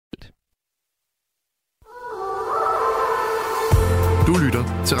Du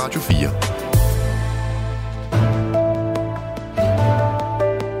lytter til Radio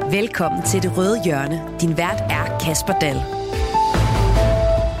 4. Velkommen til Det Røde Hjørne. Din vært er Kasper Dahl.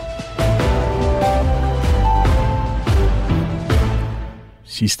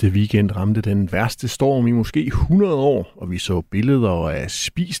 Sidste weekend ramte den værste storm i måske 100 år, og vi så billeder af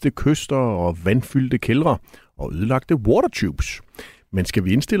spiste kyster og vandfyldte kældre og ødelagte watertubes. Men skal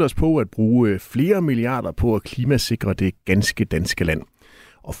vi indstille os på at bruge flere milliarder på at klimasikre det ganske danske land?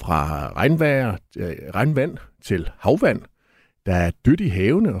 Og fra regnvand til havvand, der er dødt i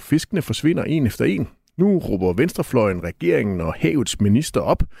havene, og fiskene forsvinder en efter en. Nu råber venstrefløjen, regeringen og havets minister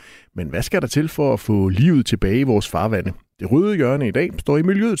op. Men hvad skal der til for at få livet tilbage i vores farvande? Det Røde Hjørne i dag står i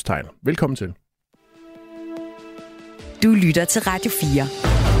miljøets tegn. Velkommen til. Du lytter til Radio 4.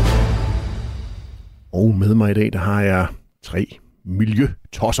 Og med mig i dag, der har jeg 3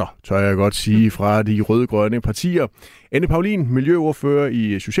 miljøtosser, tør jeg godt sige, fra de røde-grønne partier. Anne Paulin, miljøordfører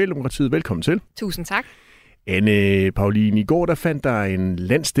i Socialdemokratiet. Velkommen til. Tusind tak. Anne Paulin, i går der fandt der en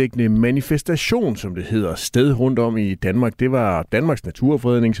landsdækkende manifestation, som det hedder, sted rundt om i Danmark. Det var Danmarks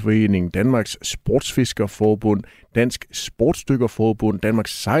Naturfredningsforening, Danmarks Sportsfiskerforbund, Dansk Sportsdykkerforbund,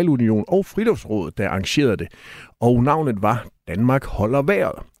 Danmarks Sejlunion og Friluftsrådet, der arrangerede det. Og navnet var Danmark holder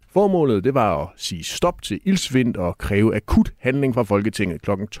vejret. Formålet det var at sige stop til iltsvind og kræve akut handling fra Folketinget.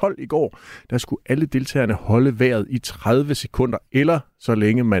 Klokken 12 i går, der skulle alle deltagerne holde vejret i 30 sekunder, eller så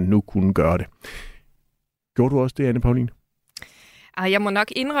længe man nu kunne gøre det. Gjorde du også det, Anne Paulin? Jeg må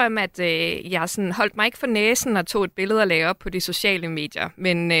nok indrømme, at jeg sådan holdt mig ikke for næsen og tog et billede og lagde op på de sociale medier.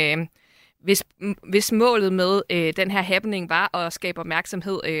 Men hvis målet med den her happening var at skabe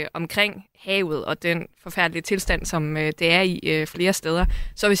opmærksomhed omkring havet og den forfærdelige tilstand, som det er i flere steder,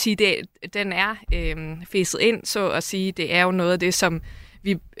 så vil jeg sige, at den er fæset ind, så at sige. Det er jo noget af det, som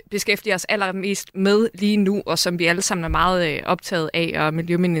vi beskæftiger os allermest med lige nu, og som vi alle sammen er meget optaget af, og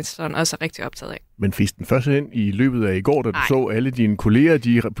miljøministeren også er rigtig optaget af. Men fik den først ind i løbet af i går, da du så alle dine kolleger,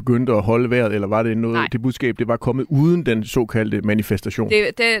 de begyndte at holde vejret, eller var det noget, det budskab, det var kommet uden den såkaldte manifestation?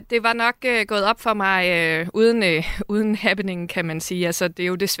 Det var nok gået op for mig uden happeningen, kan man sige. Altså, det er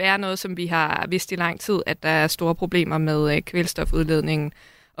jo desværre noget, som vi har vidst i lang tid, at der er store problemer med kvælstofudledningen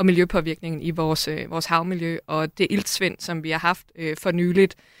og miljøpåvirkningen i vores havmiljø, og det iltsvind, som vi har haft for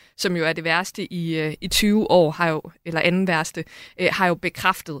nyligt, som jo er det værste i 20 år, eller anden værste, har jo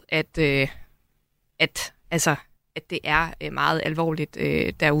bekræftet, at det er meget alvorligt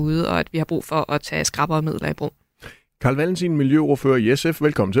derude, og at vi har brug for at tage skrappere midler i brug. Carl Valentin, miljøordfører i SF,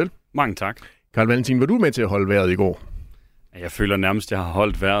 velkommen til. Mange tak. Carl Valentin, var du med til at holde vejret i går? Jeg føler nærmest, at jeg har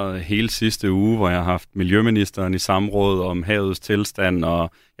holdt vejret hele sidste uge, hvor jeg har haft miljøministeren i samråd om havets tilstand,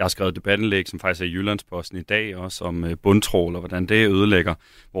 og jeg har skrevet debatindlæg, som faktisk er i Jyllandsposten i dag, også om bundtrål og hvordan det ødelægger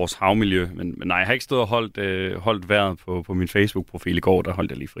vores havmiljø. Men nej, jeg har ikke stået og holdt vejret på min Facebook-profil i går, der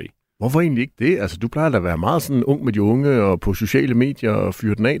holdt jeg lige fri. Hvorfor egentlig ikke det? Altså, du plejer da at være meget sådan ung med de unge og på sociale medier og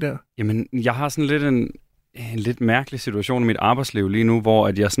fyre den af der. Jamen, jeg har sådan lidt en lidt mærkelig situation i mit arbejdsliv lige nu, hvor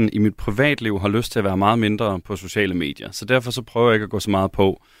at jeg sådan i mit privatliv har lyst til at være meget mindre på sociale medier. Så derfor så prøver jeg ikke at gå så meget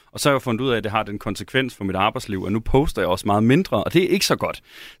på. Og så har jeg fundet ud af, at det har den konsekvens for mit arbejdsliv, og nu poster jeg også meget mindre, og det er ikke så godt.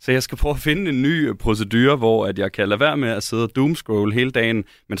 Så jeg skal prøve at finde en ny procedure, hvor at jeg kan lade være med at sidde og doomscroll hele dagen,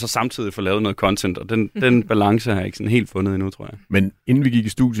 men så samtidig få lavet noget content, og den balance har jeg ikke sådan helt fundet endnu, tror jeg. Men inden vi gik i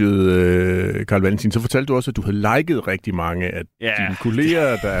studiet, Carl Valentin, så fortalte du også, at du havde liket rigtig mange af dine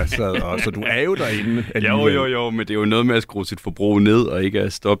kolleger, der sad, og så du er jo derinde. Jo, men det er jo noget med at skrue sit forbrug ned, og ikke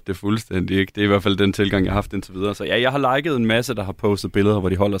at stoppe det fuldstændig. Ikke? Det er i hvert fald den tilgang, jeg har haft indtil videre. Så ja, jeg har liket en masse, der har postet billeder, hvor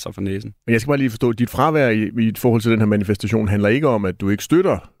de holder sig for næsen. Men jeg skal bare lige forstå, at dit fravær i forhold til den her manifestation handler ikke om, at du ikke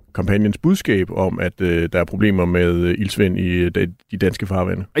støtter kampagnens budskab om, at der er problemer med iltsvind i de danske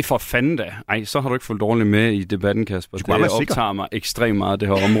farvande. Ej, for fanden da. Ej, så har du ikke fulgt dårligt med i debatten, Kasper. Det optager mig ekstremt meget, det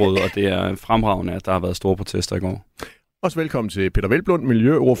her område, og det er fremragende, at der har været store protester i går. Også velkommen til Peter Hvelplund,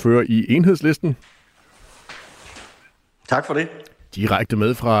 miljøordfører i Enhedslisten. Tak for det. Direkte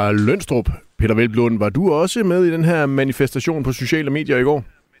med fra Lønstrup. Peter Hvelplund, var du også med i den her manifestation på sociale medier i går?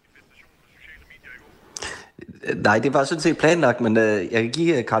 Nej, det var sådan set planlagt, men jeg kan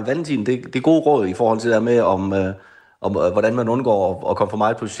give Carl Valentin det gode råd i forhold til det der med, om hvordan man undgår at komme for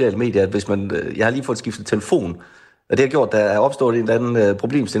meget på sociale medier. At hvis jeg har lige fået skiftet telefon, og det har gjort, der er opstået en eller anden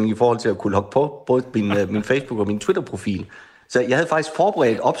problemstilling i forhold til at kunne logge på både min Facebook og min Twitter-profil. Så jeg havde faktisk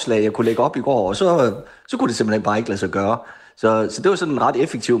forberedt opslag, jeg kunne lægge op i går, og så kunne det simpelthen bare ikke lade sig gøre. Så det var sådan en ret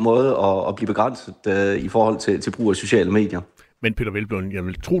effektiv måde at blive begrænset i forhold til brug af sociale medier. Men Peter Hvelplund, jeg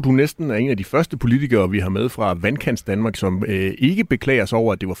vil tro, du næsten er en af de første politikere, vi har med fra Vandkants Danmark, som ikke beklager sig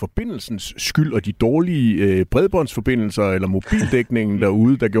over, at det var forbindelsens skyld og de dårlige bredbåndsforbindelser eller mobildækningen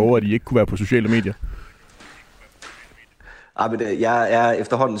derude, der gjorde, at I ikke kunne være på sociale medier. Jeg er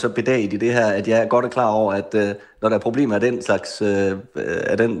efterhånden så bedaget i det her, at jeg er godt klar over, at når der er problemer af den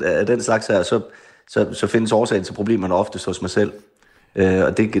slags her, så findes årsagen til problemerne oftest hos mig selv.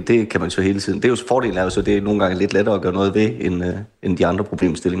 Og det kan man så hele tiden. Det er jo fordelen er jo så, det er nogle gange lidt lettere at gøre noget ved, end de andre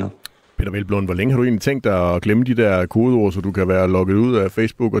problemstillinger. Peter Hvelplund, hvor længe har du egentlig tænkt dig at glemme de der kodeord, så du kan være logget ud af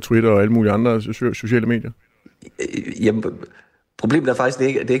Facebook og Twitter og alle mulige andre sociale medier? Jamen, problemet er faktisk,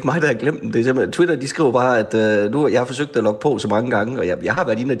 det er ikke mig, der har glemt dem. Det er simpelthen, Twitter, de skriver bare, at jeg har forsøgt at logge på så mange gange, og jeg har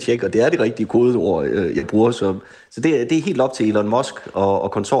været inde og tjekke, og det er de rigtige kodeord, jeg bruger. Så det er helt op til Elon Musk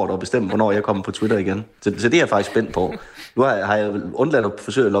og konsortet at bestemme, hvornår jeg kommer på Twitter igen. Så det er jeg faktisk spændt på. Nu har jeg undladt at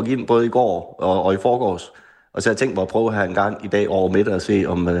forsøge at logge ind både i går og i forgårs, og så har jeg tænkt mig at prøve her en gang i dag over middag og se,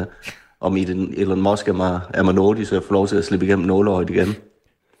 om Elon Musk er mig nådig, så jeg får lov til at slippe igennem nåleøjet igen.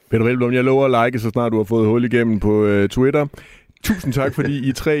 Peter Hvelplund, jeg lover at like, så snart du har fået hul igennem på Twitter. Tusind tak, fordi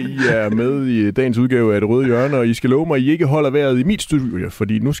I tre er med i dagens udgave af Det Røde Hjørne, og I skal love mig, at I ikke holder vejret i mit studie,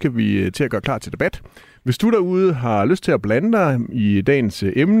 fordi nu skal vi til at gøre klar til debat. Hvis du derude har lyst til at blande dig i dagens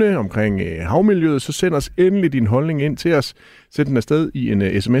emne omkring havmiljøet, så send os endelig din holdning ind til os. Send den afsted i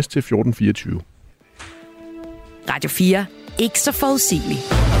en sms til 1424. Radio 4. Ikke så forudsigelig.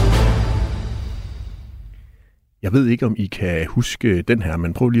 Jeg ved ikke, om I kan huske den her,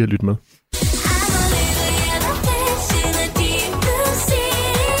 men prøv lige at lytte med.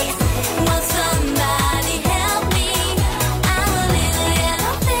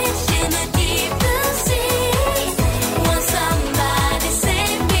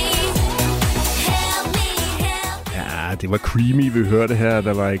 Det var Creamy, vi hørte her,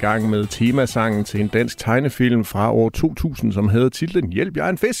 der var i gang med temasangen til en dansk tegnefilm fra år 2000, som havde titlen Hjælp, jeg er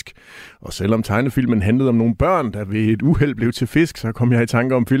en fisk. Og selvom tegnefilmen handlede om nogle børn, der ved et uheld blev til fisk, så kom jeg i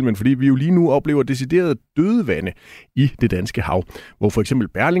tanke om filmen, fordi vi jo lige nu oplever decideret dødevande i det danske hav, hvor for eksempel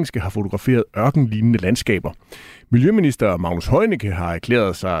Berlingske har fotograferet ørkenlignende landskaber. Miljøminister Magnus Heunicke har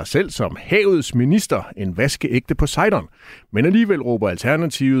erklæret sig selv som havets minister, en vaskeægte Poseidon. Men alligevel råber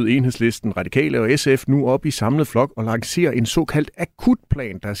Alternativet, Enhedslisten, Radikale og SF nu op i samlet flok og lancerer en såkaldt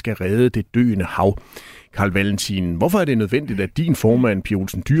akutplan, der skal redde det døende hav. Carl Valentin, hvorfor er det nødvendigt, at din formand, Pia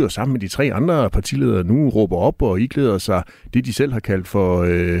Olsen Dyhr, sammen med de tre andre partiledere nu råber op og iklæder sig det, de selv har kaldt for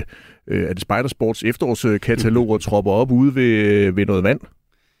at Spejdersports efterårskatalog og tropper op ude ved noget vand?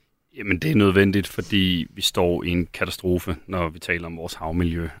 Jamen, det er nødvendigt, fordi vi står i en katastrofe, når vi taler om vores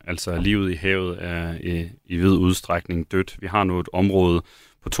havmiljø. Altså, livet i havet er i vid udstrækning dødt. Vi har nu et område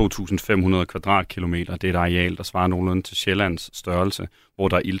på 2.500 kvadratkilometer. Det er et areal, der svarer nogenlunde til Sjællands størrelse, hvor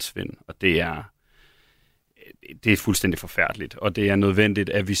der er iltsvind. Og det er fuldstændig forfærdeligt. Og det er nødvendigt,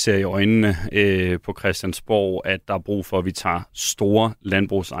 at vi ser i øjnene på Christiansborg, at der er brug for, at vi tager store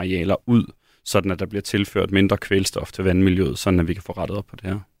landbrugsarealer ud, sådan at der bliver tilført mindre kvælstof til vandmiljøet, sådan at vi kan få rettet op på det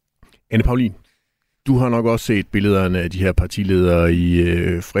her. Anne Paulin, du har nok også set billederne af de her partiledere i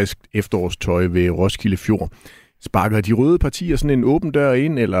frisk efterårstøj ved Roskilde Fjord. Sparker de røde partier sådan en åben dør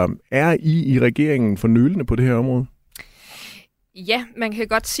ind, eller er I regeringen for nølende på det her område? Ja, man kan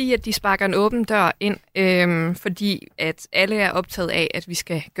godt sige, at de sparker en åben dør ind, fordi at alle er optaget af, at vi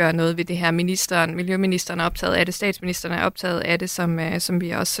skal gøre noget ved det her. Miljøministeren er optaget af det, statsministeren er optaget af det, som vi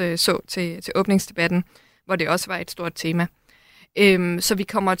også så til åbningsdebatten, hvor det også var et stort tema. Så vi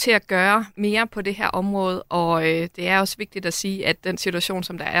kommer til at gøre mere på det her område, og det er også vigtigt at sige, at den situation,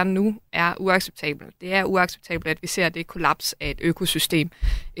 som der er nu, er uacceptabel. Det er uacceptabelt, at vi ser det kollaps af et økosystem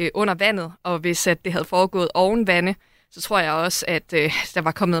under vandet, og hvis at det havde foregået oven vande, så tror jeg også, at der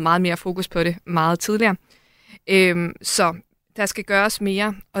var kommet meget mere fokus på det meget tidligere. Så der skal gøres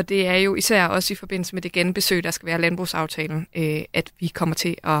mere, og det er jo især også i forbindelse med det genbesøg, der skal være landbrugsaftalen, at vi kommer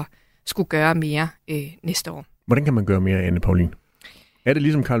til at skulle gøre mere næste år. Hvordan kan man gøre mere, Anne Paulin? Er det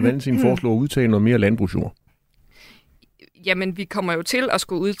ligesom Carl Valentin foreslår at udtage noget mere landbrugsjord? Jamen, vi kommer jo til at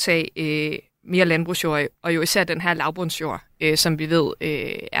skulle udtage mere landbrugsjord, og jo især den her lavbundsjord, som vi ved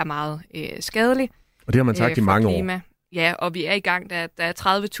er meget skadelig. Og det har man sagt i mange år. Ja, og vi er i gang. Der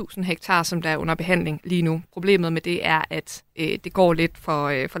er 30.000 hektar, som der er under behandling lige nu. Problemet med det er, at det går lidt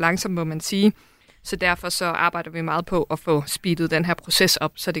for langsomt, må man sige. Så derfor så arbejder vi meget på at få speedet den her proces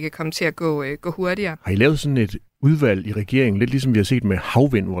op, så det kan komme til at gå hurtigere. Har I lavet sådan et udvalg i regeringen, lidt ligesom vi har set med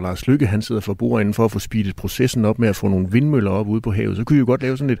havvind, hvor Lars Løkke han sidder for bordenden for at få speedet processen op med at få nogle vindmøller op ude på havet? Så kunne I jo godt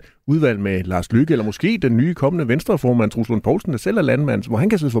lave sådan et udvalg med Lars Løkke, eller måske den nye kommende venstreformand, Truls Lund Poulsen, der selv er landmand, hvor han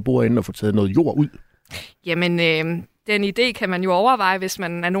kan sidde for bordenden og få taget noget jord ud. Jamen, den idé kan man jo overveje, hvis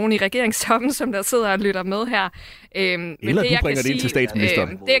man er nogen i regeringstoppen, som der sidder og lytter med her. Eller du bringer det ind til statsministeren.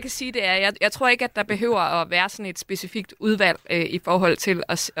 Det jeg kan sige, det er, jeg tror ikke, at der behøver at være sådan et specifikt udvalg i forhold til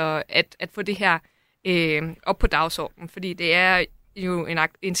at få det her op på dagsordenen. Fordi det er jo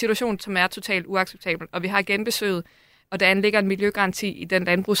en situation, som er totalt uacceptabel. Og vi har genbesøget og der anligger en miljøgaranti i den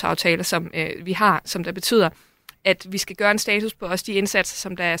landbrugsaftale, som vi har, som der betyder, at vi skal gøre en status på også de indsatser,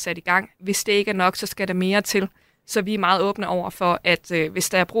 som der er sat i gang. Hvis det ikke er nok, så skal der mere til. Så vi er meget åbne over for, at hvis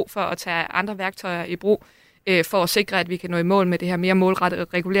der er brug for at tage andre værktøjer i brug, for at sikre, at vi kan nå i mål med det her mere målrettede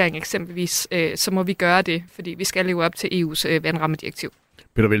regulering eksempelvis, så må vi gøre det, fordi vi skal leve op til EU's vandrammedirektiv.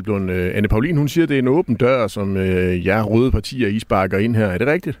 Peter Hvelplund, Anne Paulin, hun siger, at det er en åben dør, som jer røde partier I sparker ind her. Er det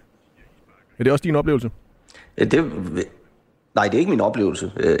rigtigt? Er det også din oplevelse? Nej, det er ikke min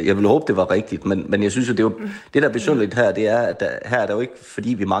oplevelse. Jeg vil håbe, det var rigtigt, men jeg synes jo, det der er besynderligt her, det er, at her er der jo ikke,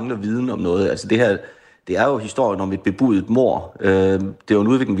 fordi vi mangler viden om noget. Altså det her, det er jo historien om et bebudet mord. Det er jo en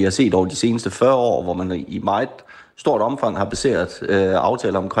udvikling, vi har set over de seneste 40 år, hvor man i meget stort omfang har baseret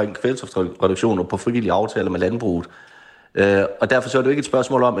aftaler omkring kvælstofreduktioner på frivillige aftaler med landbruget. Og derfor så er det jo ikke et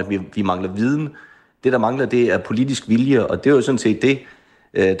spørgsmål om, at vi mangler viden. Det, der mangler, det er politisk vilje, og det er jo sådan set det,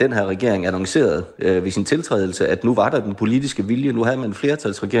 den her regering annoncerede ved sin tiltrædelse, at nu var der den politiske vilje, nu havde man en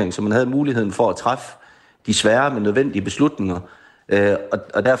flertalsregering, så man havde muligheden for at træffe de svære, men nødvendige beslutninger.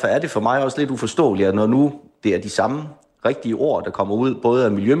 Og derfor er det for mig også lidt uforståeligt, at når nu det er de samme rigtige ord, der kommer ud, både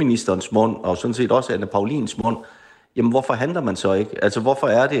af miljøministerens mund og sådan set også af Anne Paulins mund, jamen hvorfor handler man så ikke? Altså hvorfor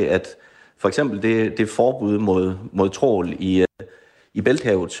er det, at for eksempel det forbud mod trawl i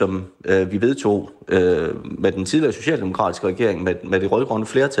Bælthavet, som vi vedtog med den tidligere socialdemokratiske regering, med det rød-grønne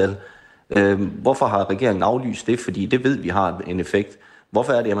flertal, hvorfor har regeringen aflyst det? Fordi det ved vi har en effekt.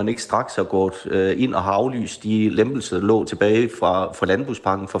 Hvorfor er det, at man ikke straks har gået ind og har aflyst de lempelser, der lå tilbage fra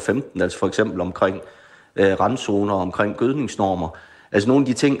landbrugspakken for 15, altså for eksempel omkring randzoner, omkring gødningsnormer. Altså nogle af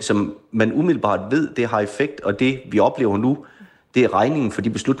de ting, som man umiddelbart ved, det har effekt, og det vi oplever nu, det er regningen for de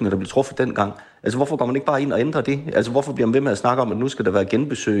beslutninger, der blev truffet dengang. Altså hvorfor går man ikke bare ind og ændrer det? Altså hvorfor bliver man ved med at snakke om, at nu skal der være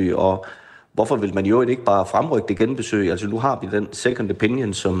genbesøg, og hvorfor vil man jo ikke bare fremrykke det genbesøg? Altså nu har vi den second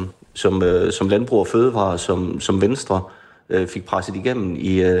opinion, som Landbrug og Fødevare, som Venstre fik presset igennem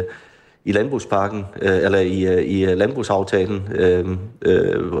i landbrugspakken, eller i landbrugsaftalen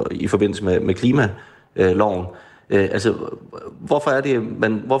i forbindelse med klimaloven. Altså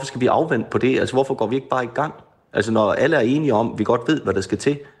hvorfor skal vi afvente på det? Altså hvorfor går vi ikke bare i gang? Altså når alle er enige om, vi godt ved, hvad der skal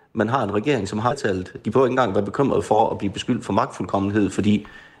til, man har en regering, som har talt, de behøver ikke engang være bekymrede for at blive beskyldt for magtfuldkommenhed, fordi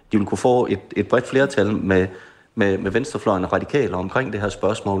de vil kunne få et bredt flertal med venstrefløjen og radikaler omkring det her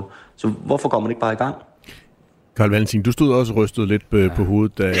spørgsmål. Så hvorfor går man ikke bare i gang? Carl Valentin, du stod også rystet lidt på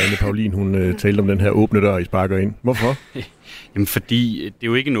hovedet, da Anne Paulin hun talte om den her åbne dør, I sparker ind. Hvorfor? Jamen fordi det er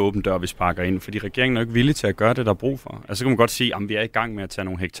jo ikke en åben dør, vi sparker ind, fordi regeringen er ikke villig til at gøre det, der er brug for. Altså så kan man godt sige, at vi er i gang med at tage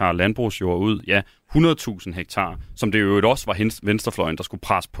nogle hektar landbrugsjord ud. Ja, 100.000 hektar, som det jo også var venstrefløjen, der skulle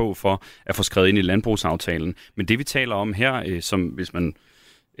presse på for at få skrevet ind i landbrugsaftalen. Men det vi taler om her, som hvis man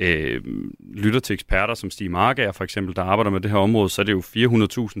lytter til eksperter som Stig Markager for eksempel, der arbejder med det her område, så er det jo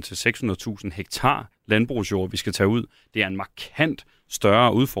 400.000 til 600.000 hektar landbrugsjord, vi skal tage ud. Det er en markant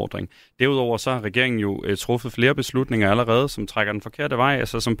større udfordring. Derudover så har regeringen jo truffet flere beslutninger allerede, som trækker den forkerte vej.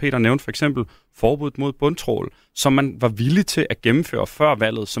 Altså som Peter nævnte for eksempel forbud mod bundtrål, som man var villig til at gennemføre før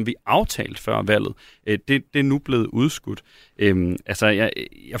valget, som vi aftalte før valget. Det er nu blevet udskudt.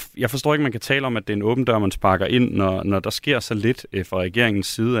 Jeg forstår ikke, man kan tale om, at det er en åben dør, man sparker ind, når der sker så lidt fra regeringens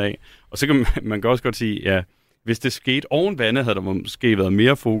side af. Og så kan man også godt sige, ja, hvis det skete oven vandet, havde der måske været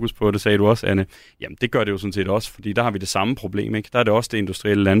mere fokus på det, sagde du også, Anne. Jamen, det gør det jo sådan set også, fordi der har vi det samme problem, ikke? Der er det også det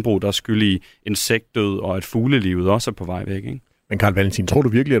industrielle landbrug, der er skyld i insektdød, og at fuglelivet også er på vej væk, ikke? Men Carl Valentin, tror du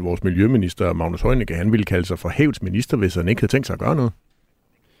virkelig, at vores miljøminister, Magnus Heunicke, han ville kalde sig for havets minister, hvis han ikke havde tænkt sig at gøre noget?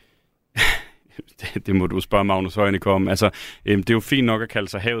 Det må du spørge Magnus Heunicke om. Altså, det er jo fint nok at kalde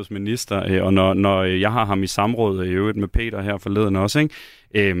sig havets minister, og når jeg har ham i samråd i øvrigt med Peter her forleden også, ikke?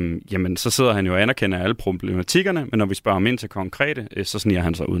 Jamen, så sidder han jo og anerkender alle problematikkerne, men når vi spørger ham ind til konkrete, så sniger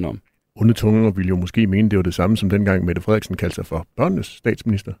han sig udenom. Onde tunger ville jo måske mene, det var det samme som dengang Mette Frederiksen kaldte sig for børnenes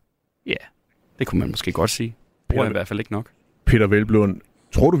statsminister. Ja, det kunne man måske godt sige. Bruger i hvert fald ikke nok. Peter Hvelplund,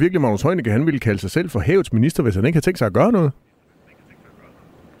 tror du virkelig, Magnus Heunicke, han ville kalde sig selv for havets minister, hvis han ikke havde tænkt sig at gøre noget?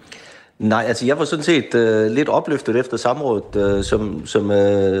 Nej, altså jeg var sådan set lidt opløftet efter samrådet,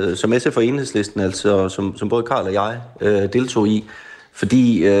 som SF og Enhedslisten, altså som både Carl og jeg deltog i,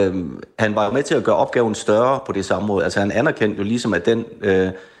 fordi han var med til at gøre opgaven større på det samråd. Altså han anerkendte jo ligesom, at den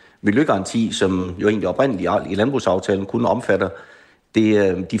miljøgaranti, som jo egentlig oprindeligt i landbrugsaftalen kun omfatter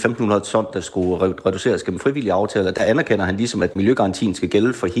de 1.500 ton, der skulle reduceres gennem frivillige aftaler, der anerkender han ligesom, at miljøgarantien skal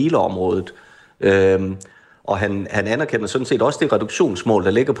gælde for hele området. Og han anerkender sådan set også det reduktionsmål,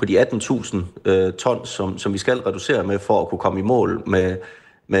 der ligger på de 18.000 ton, som vi skal reducere med for at kunne komme i mål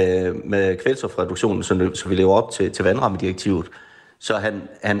med kvælstofreduktionen, så vi lever op til vandrammedirektivet. Så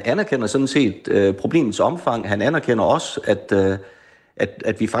han anerkender sådan set problemets omfang. Han anerkender også,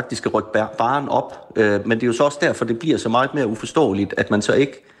 at vi faktisk skal rykke barren op. Men det er jo så også derfor, det bliver så meget mere uforståeligt, at man så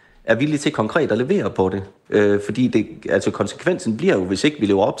ikke er villig til konkret at levere på det. Fordi konsekvensen bliver jo, hvis ikke vi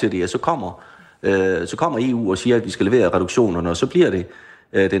lever op til det, ja, så kommer EU og siger, at vi skal levere reduktionerne, og så bliver det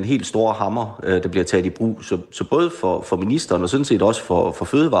den helt store hammer, der bliver taget i brug. Så både for ministeren og sådan set også for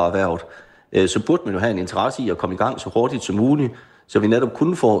fødevareerhvervet, så burde man jo have en interesse i at komme i gang så hurtigt som muligt, så vi netop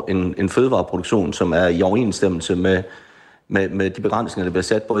kunne få en fødevareproduktion, som er i overensstemmelse med de begrænsninger, der bliver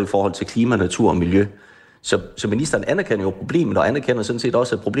sat både i forhold til klima, natur og miljø. Så ministeren anerkender jo problemet, og anerkender sådan set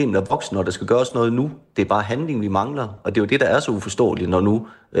også, at problemet er voksende, og der skal gøres noget nu. Det er bare handling, vi mangler, og det er jo det, der er så uforståeligt, når nu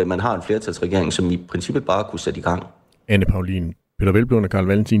man har en flertalsregering, som i princippet bare kunne sætte i gang. Anne Paulin, Peter Hvelplund og Carl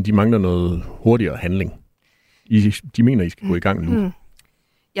Valentin, de mangler noget hurtigere handling. De mener, I skal gå i gang nu.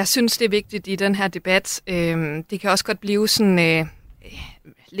 Jeg synes, det er vigtigt i den her debat. Det kan også godt blive sådan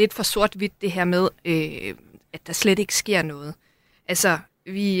lidt for sort-hvidt det her med, at der slet ikke sker noget. Altså,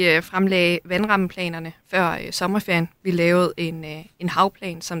 vi fremlagde vandrammeplanerne før sommerferien. Vi lavede en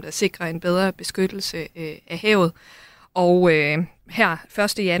havplan, som der sikrer en bedre beskyttelse af havet. Og her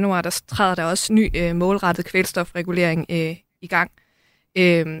 1. januar, der træder der også ny målrettet kvælstofregulering i gang,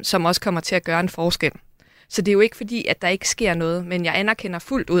 som også kommer til at gøre en forskel. Så det er jo ikke fordi, at der ikke sker noget, men jeg anerkender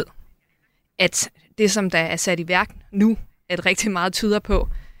fuldt ud, at det, som der er sat i værk nu, at rigtig meget tyder på,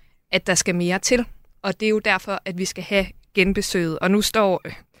 at der skal mere til. Og det er jo derfor, at vi skal have genbesøget. Og nu står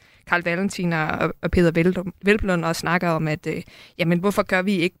Carl Valentin og Peter Hvelplund og snakker om, at jamen, hvorfor gør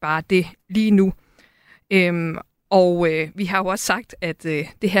vi ikke bare det lige nu? Vi har jo også sagt, at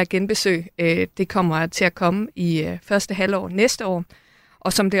det her genbesøg, det kommer til at komme i første halvår næste år.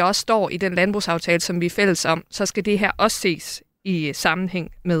 Og som det også står i den landbrugsaftale, som vi er fælles om, så skal det her også ses i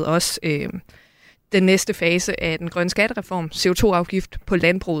sammenhæng med også den næste fase af den grønne skattereform, CO2-afgift på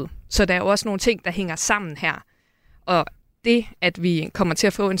landbruget. Så der er jo også nogle ting, der hænger sammen her. Og det, at vi kommer til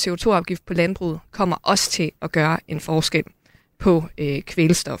at få en CO2-afgift på landbruget, kommer også til at gøre en forskel på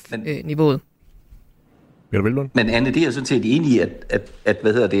kvælstofniveauet. Men Anne, det er jeg sådan set enig i,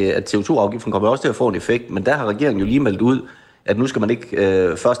 at CO2-afgiften kommer også til at få en effekt, men der har regeringen jo lige meldt ud, at nu skal man ikke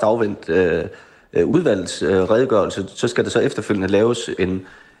først afvente udvalgets redegørelse, så skal der så efterfølgende laves en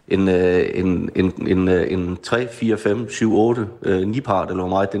 3, 4, 5, 7, 8, 9-part, eller hvor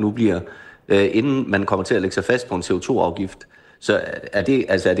meget det nu bliver, inden man kommer til at lægge sig fast på en CO2-afgift. Så er det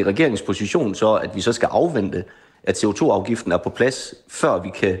regeringens position så, at vi så skal afvente, at CO2-afgiften er på plads, før vi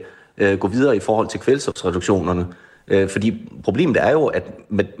kan gå videre i forhold til kvælstofsreduktionerne? Fordi problemet er jo, at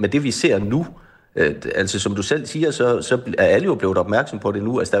med det vi ser nu, altså som du selv siger, så er alle jo blevet opmærksom på det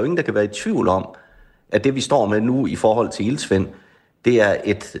nu. Altså der er jo ingen, der kan være i tvivl om, at det vi står med nu i forhold til iltsvind, det er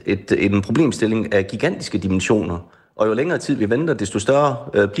en problemstilling af gigantiske dimensioner. Og jo længere tid vi venter, desto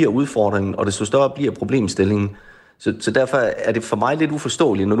større bliver udfordringen, og desto større bliver problemstillingen. Så derfor er det for mig lidt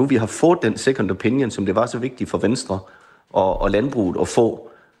uforståeligt, når nu vi har fået den second opinion, som det var så vigtigt for Venstre og landbruget at få,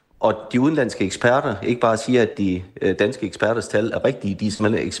 og de udenlandske eksperter ikke bare siger, at de danske eksperters tal er rigtige, de er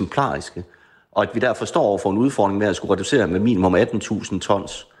simpelthen eksemplariske, og at vi derfor står over for en udfordring med at skulle reducere med minimum 18.000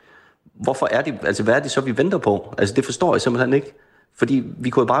 tons. Hvorfor er det, altså hvad er det så, vi venter på? Altså det forstår jeg simpelthen ikke, fordi vi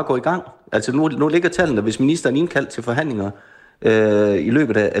kunne jo bare gå i gang. Altså nu ligger tallene, hvis ministeren indkaldt til forhandlinger i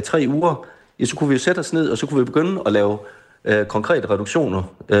løbet af 3 uger, ja, så kunne vi jo sætte os ned, og så kunne vi begynde at lave konkrete reduktioner,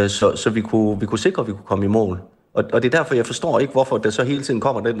 så vi kunne sikre, at vi kunne komme i mål. Og det er derfor, jeg forstår ikke, hvorfor der så hele tiden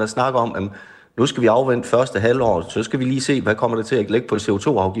kommer den, der snakker om, at nu skal vi afvente første halvår, så skal vi lige se, hvad kommer der til at lægge på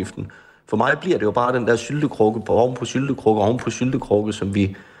CO2-afgiften. For mig bliver det jo bare den der syltekrukke oven på syltekrukke, som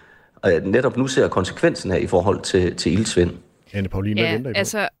vi netop nu ser konsekvensen af i forhold til iltsvind. Anne Paulin, hvad venter I på?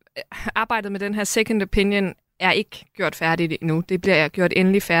 Altså arbejdet med den her second opinion er ikke gjort færdigt endnu. Det bliver gjort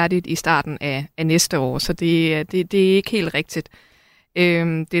endelig færdigt i starten af næste år, så det er ikke helt rigtigt,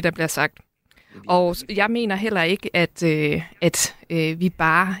 det der bliver sagt. Og jeg mener heller ikke, at vi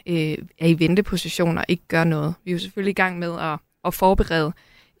bare er i venteposition og ikke gør noget. Vi er jo selvfølgelig i gang med at forberede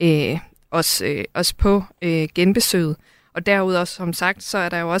os på genbesøget. Og derudover, som sagt, så er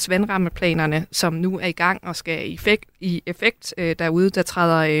der jo også vandrammeplanerne, som nu er i gang og skal i effekt derude. Der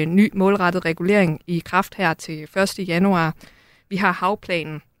træder ny målrettet regulering i kraft her til 1. januar. Vi har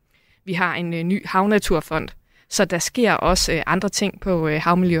havplanen. Vi har en ny havnaturfond. Så der sker også andre ting på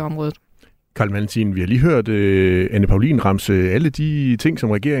havmiljøområdet. Carl Valentin, vi har lige hørt Anne Paulin ramse alle de ting,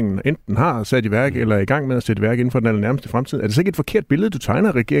 som regeringen enten har sat i værk, eller er i gang med at sætte i værk inden for den allernærmeste fremtid. Er det så ikke et forkert billede, du tegner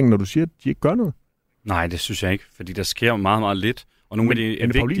af regeringen, når du siger, at de ikke gør noget? Nej, det synes jeg ikke, fordi der sker meget, meget lidt. Og nogle af de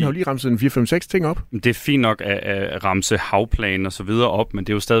Anne Paulin har jo lige ramset en 4-5-6 ting op. Det er fint nok at ramse havplanen og så videre op, men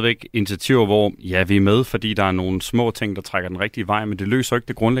det er jo stadigvæk initiativer, hvor ja, vi er med, fordi der er nogle små ting, der trækker den rigtige vej, men det løser ikke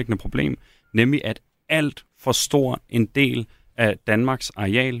det grundlæggende problem, nemlig at alt for stor en del af Danmarks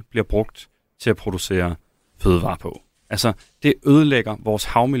areal bliver brugt til at producere fødevarer på. Altså, det ødelægger vores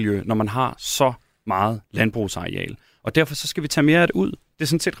havmiljø, når man har så meget landbrugsareal. Og derfor så skal vi tage mere af det ud. Det er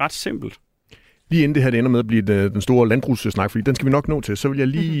sådan set ret simpelt. Lige inden det her det ender med at blive den store landbrugssnak, fordi den skal vi nok nå til, så vil jeg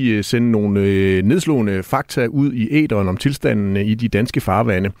lige sende nogle nedslående fakta ud i æteren om tilstanden i de danske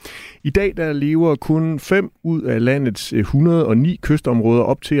farvande. I dag der lever kun 5 ud af landets 109 kystområder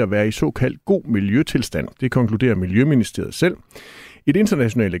op til at være i såkaldt god miljøtilstand. Det konkluderer Miljøministeriet selv. Et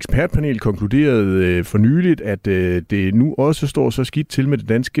internationalt ekspertpanel konkluderede for nyligt, at det nu også står så skidt til med det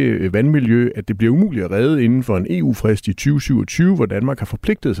danske vandmiljø, at det bliver umuligt at redde inden for en EU-frist i 2027, hvor Danmark har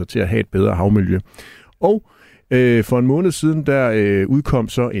forpligtet sig til at have et bedre havmiljø. Og for en måned siden, der udkom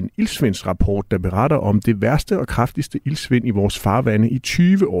så en iltsvindsrapport, der beretter om det værste og kraftigste iltsvind i vores farvande i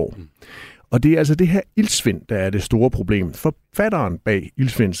 20 år. Og det er altså det her iltsvind, der er det store problem. Forfatteren bag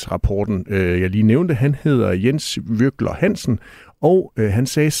iltsvindsrapporten, jeg lige nævnte, han hedder Jens Virkler Hansen, og han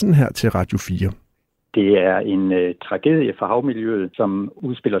sagde sådan her til Radio 4. Det er en tragedie for havmiljøet, som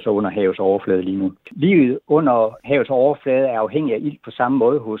udspiller sig under havets overflade lige nu. Livet under havets overflade er afhængig af ilt på samme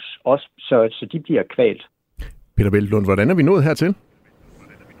måde hos os, så de bliver kvalt. Peter Veltlund, hvordan er vi nået hertil?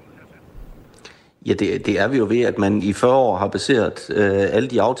 Ja, det er vi jo ved, at man i 40 år har baseret alle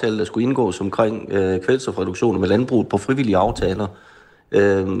de aftaler, der skulle indgås omkring kvælstofreduktioner med landbruget på frivillige aftaler.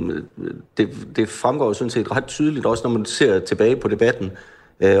 Det fremgår jo sådan set ret tydeligt, også når man ser tilbage på debatten.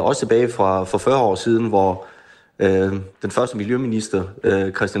 Også tilbage fra 40 år siden, hvor den første miljøminister,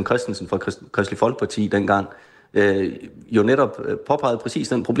 Christian Christensen fra Kristelig Folkeparti dengang, jo netop påpegede præcis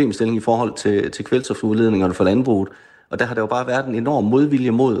den problemstilling i forhold til kvælstofudledningerne for landbruget. Og der har der jo bare været en enorm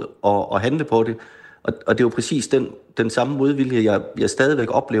modvilje mod at handle på det. Og det er jo præcis den samme modvilje, jeg stadigvæk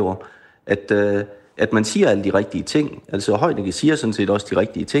oplever, at man siger alle de rigtige ting. Altså Højnække siger sådan set også de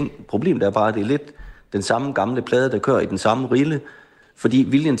rigtige ting. Problemet er bare, at det er lidt den samme gamle plade, der kører i den samme rille. Fordi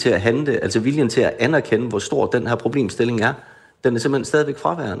viljen til at handle, altså viljen til at anerkende, hvor stor den her problemstilling er, den er simpelthen stadigvæk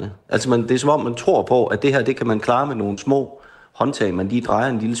fraværende. Altså det er som om, man tror på, at det her, det kan man klare med nogle små håndtag, man lige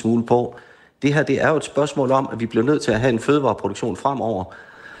drejer en lille smule på. Det her, det er jo et spørgsmål om, at vi bliver nødt til at have en fødevareproduktion fremover,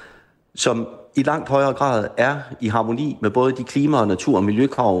 som i langt højere grad er i harmoni med både de klima- og natur- og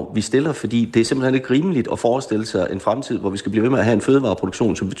miljøkrav, vi stiller, fordi det er simpelthen ikke rimeligt at forestille sig en fremtid, hvor vi skal blive ved med at have en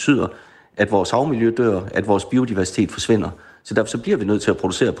fødevareproduktion, som betyder, at vores havmiljø dør, at vores biodiversitet forsvinder. Så derfor så bliver vi nødt til at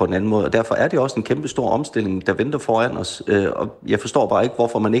producere på en anden måde, og derfor er det også en kæmpe stor omstilling, der venter foran os. Og jeg forstår bare ikke,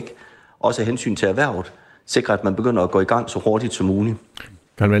 hvorfor man ikke også af hensyn til erhvervet sikrer, at man begynder at gå i gang så hurtigt som muligt.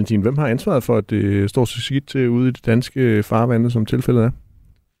 Carl Valentin, hvem har ansvaret for, at det står så skidt ude i det danske farvande, som tilfældet er?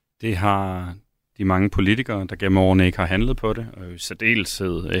 Det har de mange politikere, der gennem årene ikke har handlet på det, og i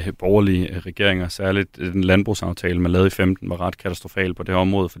særdeleshed borgerlige regeringer, særligt den landbrugsaftale, man lavede i 15, var ret katastrofal på det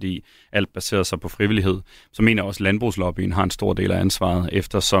område, fordi alt baserer sig på frivillighed. Så mener jeg også, at landbrugslobbyen har en stor del af ansvaret,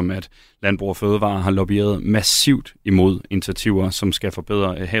 eftersom at Landbrug og Fødevare har lobbyeret massivt imod initiativer, som skal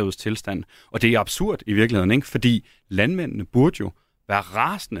forbedre havets tilstand. Og det er absurd i virkeligheden, ikke? Fordi landmændene burde jo være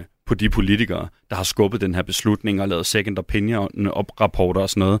rasende på de politikere, der har skubbet den her beslutning og lavet second opinion og rapporter og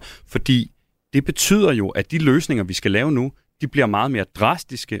sådan noget, fordi det betyder jo, at de løsninger, vi skal lave nu, de bliver meget mere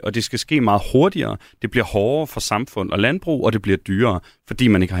drastiske, og det skal ske meget hurtigere. Det bliver hårdere for samfund og landbrug, og det bliver dyrere, fordi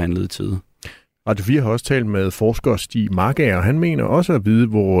man ikke har handlet i tide. Radio 4 har også talt med forsker Stig Markager, og han mener også at vide,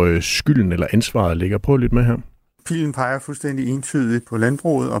 hvor skylden eller ansvaret ligger. Prøv lidt med her. Pilen peger fuldstændig entydigt på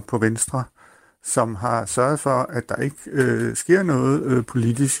landbruget og på Venstre, som har sørget for, at der ikke sker noget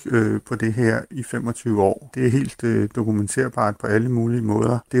politisk på det her i 25 år. Det er helt dokumenterbart på alle mulige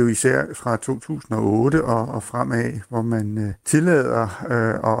måder. Det er jo især fra 2008 og fremad, hvor man tillader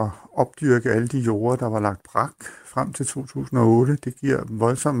at opdyrke alle de jorder, der var lagt brak frem til 2008. Det giver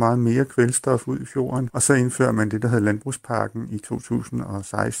voldsomt meget mere kvælstof ud i fjorden. Og så indfører man det, der hedder Landbrugsparken i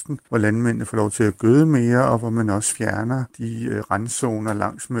 2016, hvor landmændene får lov til at gøde mere, og hvor man også fjerner de randzoner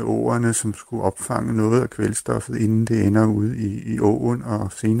langs med åerne, som skulle opfange noget af kvælstoffet, inden det ender ude i åen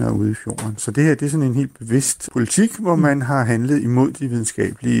og senere ude i fjorden. Så det her, det er sådan en helt bevidst politik, hvor man har handlet imod de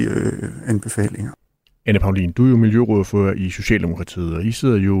videnskabelige anbefalinger. Anne Paulin, du er jo miljørådfører i Socialdemokratiet, og I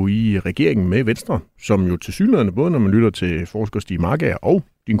sidder jo i regeringen med Venstre, som jo til synligheden, både når man lytter til forsker Stig Markager og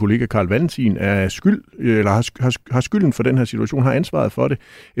din kollega Carl Valentin, er har skylden for den her situation, har ansvaret for det,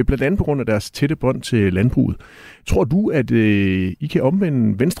 blandt andet på grund af deres tætte bånd til landbruget. Tror du, at I kan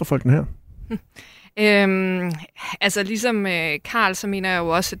omvende venstrefolkene her? Altså ligesom Carl, så mener jeg jo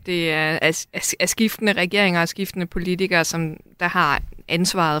også, at det er skiftende regeringer og skiftende politikere, som der har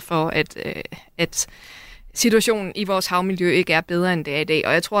ansvaret for, at situationen i vores havmiljø ikke er bedre, end det er i dag.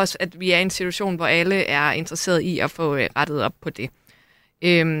 Og jeg tror også, at vi er i en situation, hvor alle er interesseret i at få rettet op på det.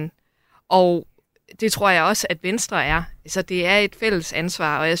 Og det tror jeg også, at Venstre er. Så det er et fælles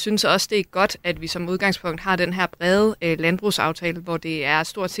ansvar, og jeg synes også, det er godt, at vi som udgangspunkt har den her brede landbrugsaftale, hvor det er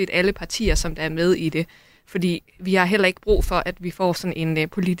stort set alle partier, som der er med i det. Fordi vi har heller ikke brug for, at vi får sådan en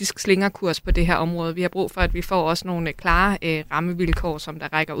politisk slingerkurs på det her område. Vi har brug for, at vi får også nogle klare rammevilkår, som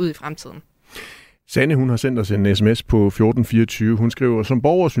der rækker ud i fremtiden. Sanne, hun har sendt os en sms på 1424. Hun skriver, som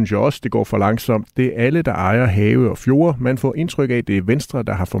borger synes jeg også, det går for langsomt. Det er alle, der ejer have og fjorde. Man får indtryk af, at det er Venstre,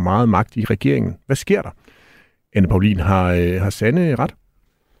 der har for meget magt i regeringen. Hvad sker der? Anne Paulin, har Sanne ret?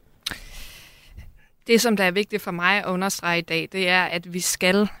 Det, som der er vigtigt for mig at understrege i dag, det er, at vi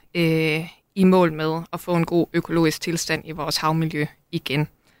skal i mål med at få en god økologisk tilstand i vores havmiljø igen.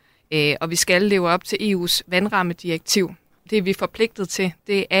 Og vi skal leve op til EU's vandrammedirektiv. Det er vi forpligtet til.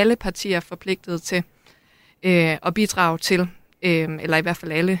 Det er alle partier forpligtet til at bidrage til, eller i hvert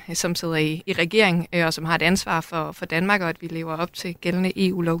fald alle, som sidder i regering og som har et ansvar for Danmark, og at vi lever op til gældende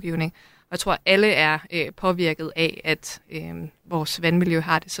EU-lovgivning. Og jeg tror, alle er påvirket af, at vores vandmiljø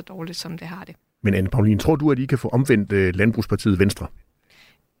har det så dårligt, som det har det. Men Anne Paulin, tror du, at I kan få omvendt Landbrugspartiet Venstre?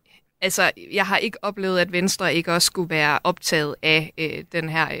 Altså, jeg har ikke oplevet, at Venstre ikke også skulle være optaget af den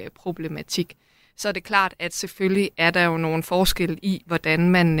her problematik. Så er det klart, at selvfølgelig er der jo nogle forskel i, hvordan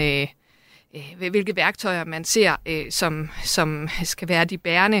man, hvilke værktøjer man ser, som skal være de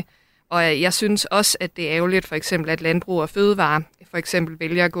bærende. Og jeg synes også, at det er ærgerligt for eksempel, at Landbrug og Fødevare for eksempel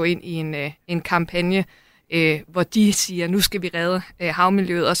vælger at gå ind i en kampagne, hvor de siger, nu skal vi redde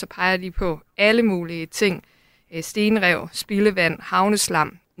havmiljøet, og så peger de på alle mulige ting. Stenrev, spildevand,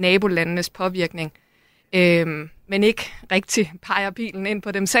 havneslam, nabolandenes påvirkning, men ikke rigtig peger bilen ind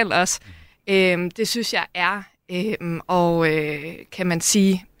på dem selv også. Det synes jeg er, kan man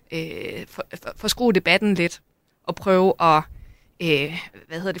sige, forskrue debatten lidt og prøve at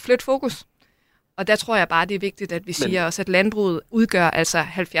flytte fokus. Og der tror jeg bare, det er vigtigt, at vi siger også, at landbruget udgør altså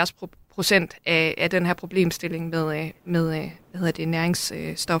 70% af den her problemstilling med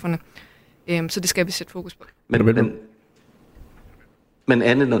næringsstofferne. Så det skal vi sætte fokus på. Men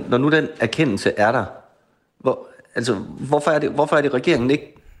Anne, når nu den erkendelse er der, hvorfor er det regeringen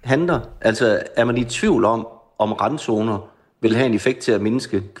ikke handler? Altså, er man i tvivl om randzoner vil have en effekt til at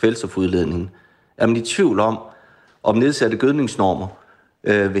mindske kvælstofudledningen? Er man i tvivl om nedsatte gødningsnormer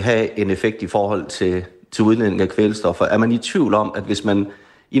vil have en effekt i forhold til udledning af kvælstoffer? Er man i tvivl om, at hvis man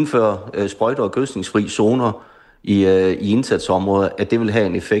indfører sprøjte- og gødningsfri zoner i indsatsområder, at det vil have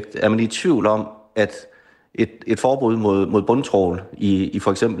en effekt? Er man i tvivl om, at et forbud mod bundtrål i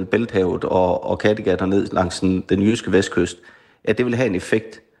for eksempel Bælthavet og Kattegat og ned langs den jyske vestkyst, at det vil have en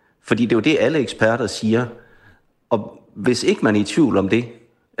effekt? Fordi det er jo det, alle eksperter siger. Og hvis ikke man er i tvivl om det,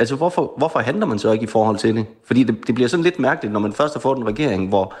 altså hvorfor handler man så ikke i forhold til det? Fordi det bliver sådan lidt mærkeligt, når man først har fået en regering,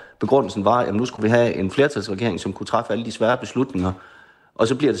 hvor begrundelsen var, at nu skulle vi have en flertalsregering, som kunne træffe alle de svære beslutninger. Og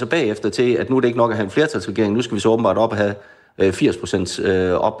så bliver det så bagefter til, at nu er det ikke nok at have en flertalsregering, nu skal vi så åbenbart op og have 80%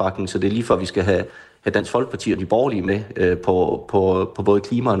 opbakning, så det er lige for, at vi skal have Dansk Folkeparti og de borgerlige med på både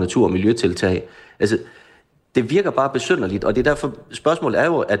klima- og natur- og miljøtiltag. Altså, det virker bare besynderligt, og det er derfor, spørgsmålet er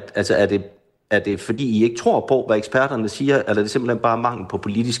jo, at altså, er det fordi I ikke tror på, hvad eksperterne siger, eller er det simpelthen bare mangel på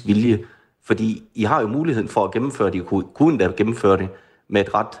politisk vilje? Fordi I har jo muligheden for at gennemføre det, I kunne da gennemføre det med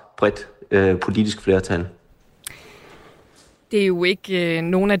et ret bredt politisk flertal. Det er jo ikke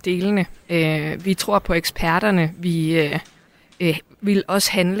nogen af delene. Vi tror på eksperterne. Vi vil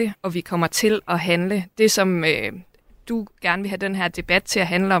også handle, og vi kommer til at handle. Det, som du gerne vil have den her debat til at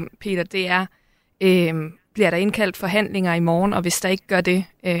handle om, Peter, det er, bliver der indkaldt forhandlinger i morgen, og hvis der ikke gør det,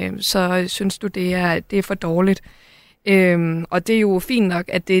 så synes du, det er for dårligt. Og det er jo fint nok,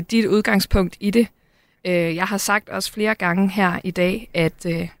 at det er dit udgangspunkt i det. Jeg har sagt også flere gange her i dag, at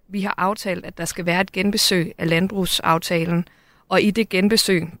vi har aftalt, at der skal være et genbesøg af landbrugsaftalen, og i det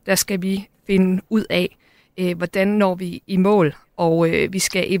genbesøg, der skal vi finde ud af, hvordan når vi i mål, og vi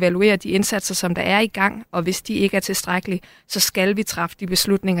skal evaluere de indsatser, som der er i gang, og hvis de ikke er tilstrækkelige, så skal vi træffe de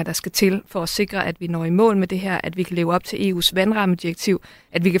beslutninger, der skal til for at sikre, at vi når i mål med det her, at vi kan leve op til EU's vandrammedirektiv,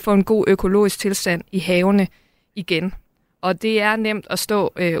 at vi kan få en god økologisk tilstand i havene igen. Og det er nemt at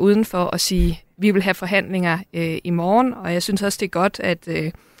stå udenfor og sige, vi vil have forhandlinger i morgen, og jeg synes også, det er godt,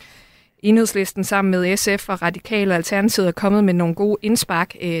 at Enhedslisten sammen med SF og Radikale Alternativet er kommet med nogle gode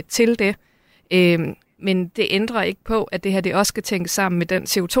indspark til det. Men det ændrer ikke på, at det her det også skal tænkes sammen med den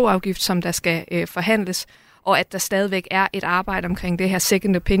CO2-afgift, som der skal forhandles, og at der stadigvæk er et arbejde omkring det her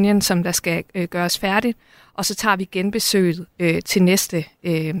second opinion, som der skal gøres færdigt, og så tager vi genbesøget til næste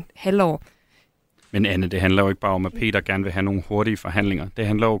halvår. Men Anne, det handler jo ikke bare om, at Peter gerne vil have nogle hurtige forhandlinger. Det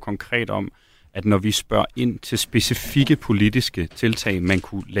handler jo konkret om, at når vi spørger ind til specifikke politiske tiltag, man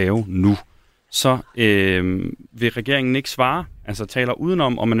kunne lave nu, så vil regeringen ikke svare, altså taler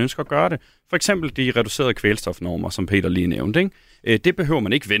udenom, om man ønsker at gøre det. For eksempel de reducerede kvælstofnormer, som Peter lige nævnte, ikke? Det behøver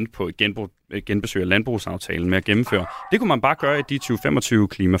man ikke vente på et genbesøg af landbrugsaftalen med at gennemføre. Det kunne man bare gøre i de 2025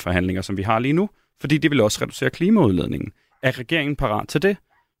 klimaforhandlinger, som vi har lige nu, fordi det vil også reducere klimaudledningen. Er regeringen parat til det?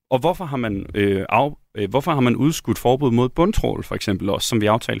 Og hvorfor har man udskudt forbud mod bundtrawl, for eksempel også, som vi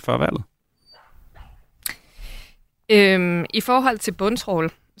aftalte før valget? I forhold til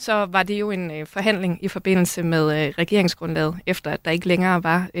bundtrawl, så var det jo en forhandling i forbindelse med regeringsgrundlaget, efter at der ikke længere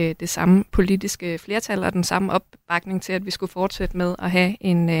var det samme politiske flertal og den samme opbakning til, at vi skulle fortsætte med at have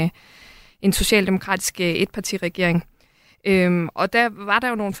en socialdemokratisk etpartiregering. Og der var der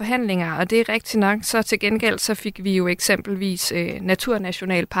jo nogle forhandlinger, og det er rigtigt nok. Så til gengæld så fik vi jo eksempelvis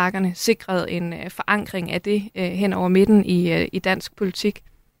naturnationalparkerne sikret en forankring af det hen over midten i dansk politik.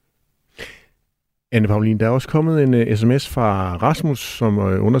 Anne Pauline, der er også kommet en sms fra Rasmus, som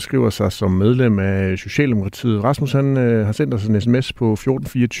underskriver sig som medlem af Socialdemokratiet. Rasmus han har sendt os en sms på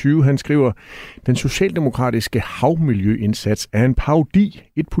 1424. Han skriver, den socialdemokratiske havmiljøindsats er en parodi,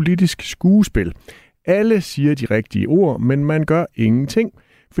 et politisk skuespil. Alle siger de rigtige ord, men man gør ingenting,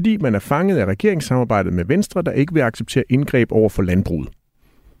 fordi man er fanget af regeringssamarbejdet med Venstre, der ikke vil acceptere indgreb over for landbruget.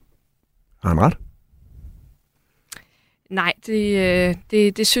 Har han ret? Nej,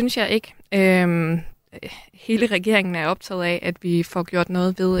 det synes jeg ikke. Hele regeringen er optaget af, at vi får gjort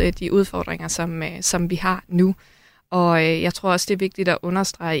noget ved de udfordringer, som vi har nu. Og jeg tror også, det er vigtigt at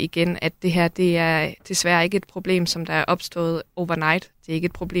understrege igen, at det her det er desværre ikke et problem, som der er opstået overnight. Det er ikke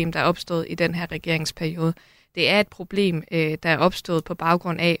et problem, der er opstået i den her regeringsperiode. Det er et problem, der er opstået på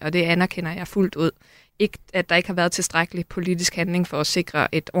baggrund af, og det anerkender jeg fuldt ud, ikke, at der ikke har været tilstrækkelig politisk handling for at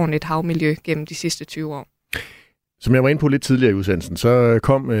sikre et ordentligt havmiljø gennem de sidste 20 år. Som jeg var inde på lidt tidligere i udsendelsen, så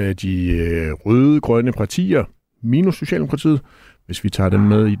kom de røde-grønne partier, minus Socialdemokratiet, hvis vi tager dem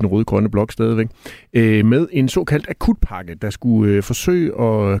med i den røde-grønne blok stadigvæk, med en såkaldt akutpakke, der skulle forsøge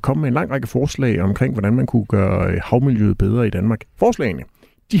at komme med en lang række forslag omkring, hvordan man kunne gøre havmiljøet bedre i Danmark. Forslagene,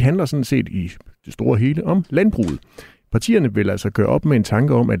 de handler sådan set i det store hele om landbruget. Partierne vil altså gøre op med en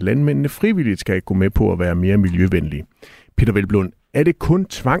tanke om, at landmændene frivilligt skal gå med på at være mere miljøvenlige. Peter Hvelplund, er det kun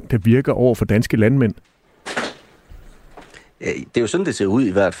tvang, der virker over for danske landmænd? Det er jo sådan, det ser ud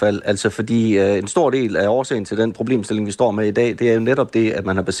i hvert fald. Altså fordi en stor del af årsagen til den problemstilling, vi står med i dag, det er jo netop det, at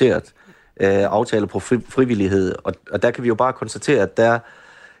man har baseret aftaler på frivillighed. Og der kan vi jo bare konstatere, at der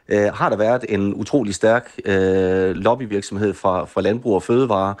har der været en utrolig stærk lobbyvirksomhed fra landbrug og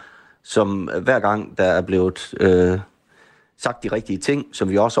fødevare, som hver gang der er blevet sagt de rigtige ting, som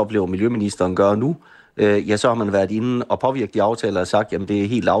vi også oplever miljøministeren gør nu, ja, så har man været inde og påvirket de aftaler og sagt, jamen det er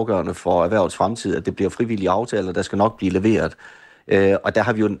helt afgørende for erhvervets fremtid, at det bliver frivillige aftaler, der skal nok blive leveret. Og der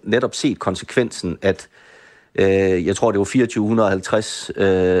har vi jo netop set konsekvensen, at jeg tror det var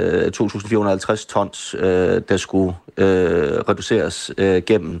 2.450 tons, der skulle reduceres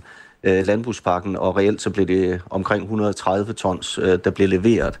gennem landbrugspakken, og reelt så blev det omkring 130 tons, der blev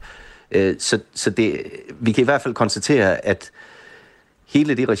leveret. Så det, vi kan i hvert fald konstatere, at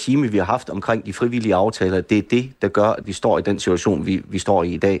hele det regime, vi har haft omkring de frivillige aftaler, det er det, der gør, at vi står i den situation, vi står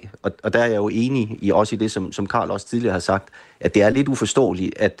i dag. Og der er jeg jo enig i også i det, som Karl også tidligere har sagt, at det er lidt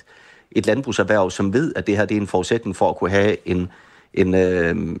uforståeligt, at et landbrugserhverv, som ved, at det her det er en forudsætning for at kunne have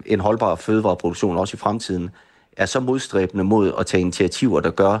en holdbar fødevareproduktion også i fremtiden, er så modstræbende mod at tage initiativer,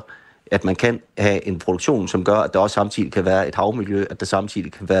 der gør, at man kan have en produktion, som gør, at der også samtidig kan være et havmiljø, at der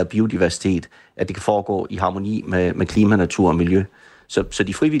samtidig kan være biodiversitet, at det kan foregå i harmoni med klima, natur og miljø. Så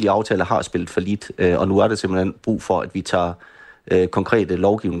de frivillige aftaler har spillet for lidt, og nu er det simpelthen brug for, at vi tager konkrete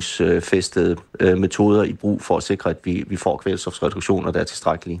lovgivningsfæstede metoder i brug for at sikre, at vi får kvælstofsreduktioner, der er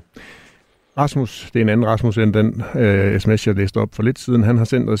tilstrækkelige. Rasmus, det er en anden Rasmus end den sms, jeg læste op for lidt siden. Han har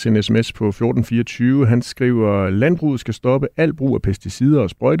sendt os en sms på 1424. Han skriver, landbruget skal stoppe al brug af pesticider og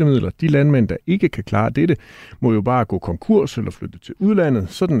sprøjtemidler. De landmænd, der ikke kan klare dette, må jo bare gå konkurs eller flytte til udlandet.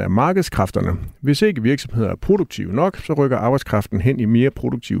 Sådan er markedskræfterne. Hvis ikke virksomheder er produktive nok, så rykker arbejdskraften hen i mere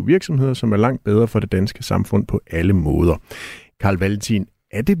produktive virksomheder, som er langt bedre for det danske samfund på alle måder. Carl Valentin,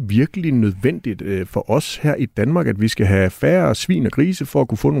 er det virkelig nødvendigt for os her i Danmark, at vi skal have færre svin og grise for at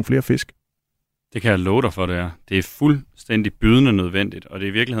kunne få nogle flere fisk? Det kan jeg love dig for, det er. Det er fuldstændig bydende nødvendigt, og det er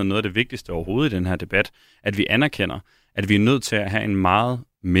i virkeligheden noget af det vigtigste overhovedet i den her debat, at vi anerkender, at vi er nødt til at have en meget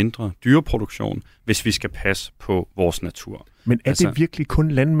mindre dyreproduktion, hvis vi skal passe på vores natur. Men er det virkelig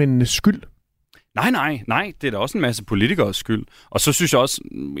kun landmændenes skyld? Nej. Det er da også en masse politikers skyld. Og så synes jeg også,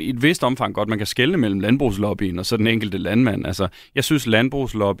 i et vist omfang godt, man kan skelne mellem landbrugslobbyen og så den enkelte landmand. Altså, jeg synes,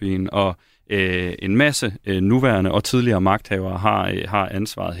 landbrugslobbyen og en masse nuværende og tidligere magthavere har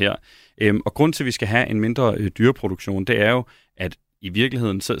ansvaret her. Og grund til, at vi skal have en mindre dyreproduktion, det er jo, at i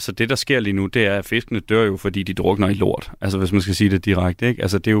virkeligheden, så det, der sker lige nu, det er, at fiskene dør jo, fordi de drukner i lort. Altså, hvis man skal sige det direkte, ikke?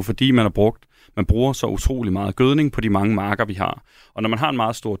 Altså, det er jo fordi, man bruger så utrolig meget gødning på de mange marker, vi har. Og når man har en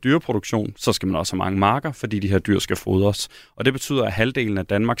meget stor dyreproduktion, så skal man også have mange marker, fordi de her dyr skal fodres. Og det betyder, at halvdelen af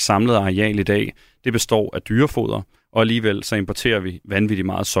Danmarks samlede areal i dag, det består af dyrefoder. Og alligevel så importerer vi vanvittigt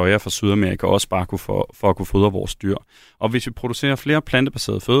meget soja fra Sydamerika, også bare for at kunne fodre vores dyr. Og hvis vi producerer flere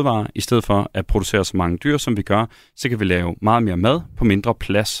plantebaserede fødevarer, i stedet for at producere så mange dyr, som vi gør, så kan vi lave meget mere mad på mindre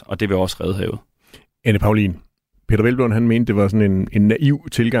plads, og det vil også redde havet. Anne Paulin, Peter Hvelplund, han mente, det var sådan en naiv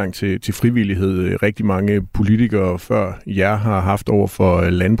tilgang til frivillighed. Rigtig mange politikere før jer har haft over for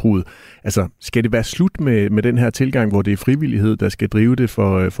landbruget. Altså, skal det være slut med den her tilgang, hvor det er frivillighed, der skal drive det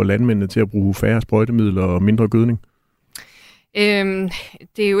for landmændene til at bruge færre sprøjtemidler og mindre gødning?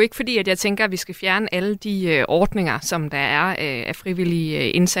 Det er jo ikke fordi, at jeg tænker, at vi skal fjerne alle de ordninger, som der er af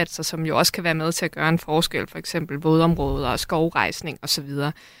frivillige indsatser, som jo også kan være med til at gøre en forskel, for eksempel vådområder og skovrejsning osv.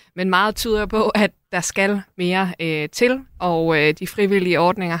 Men meget tyder på, at der skal mere til, og de frivillige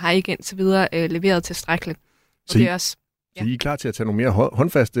ordninger har ikke indtil videre leveret tilstrækkeligt. Så I er klar til at tage nogle mere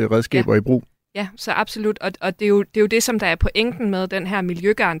håndfaste redskaber i brug? Ja, så absolut. Og det er jo det, som der er pointen med den her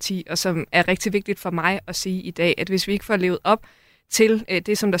miljøgaranti, og som er rigtig vigtigt for mig at sige i dag, at hvis vi ikke får levet op til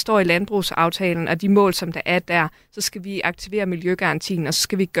det, som der står i landbrugsaftalen, og de mål, som der er der, så skal vi aktivere miljøgarantien, og så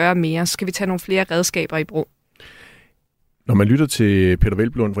skal vi gøre mere, så skal vi tage nogle flere redskaber i brug. Når man lytter til Peter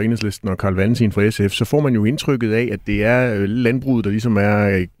Hvelplund fra Enhedslisten og Carl Valentin fra SF, så får man jo indtrykket af, at det er landbruget, der ligesom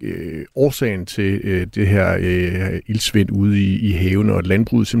er årsagen til det her ildsvind ude i havene, og at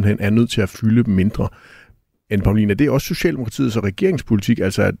landbruget simpelthen er nødt til at fylde mindre. Anne Paulin, er det også Socialdemokratiets og regeringspolitik,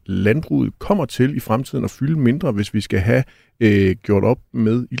 altså at landbruget kommer til i fremtiden at fylde mindre, hvis vi skal have gjort op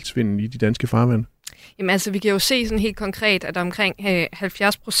med ildsvinden i de danske farvande? Jamen altså, vi kan jo se sådan helt konkret, at omkring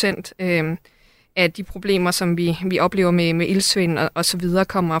 70% af de problemer, som vi oplever med ildsvind og så videre,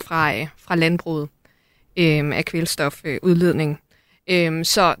 kommer fra landbruget af kvælstofudledning.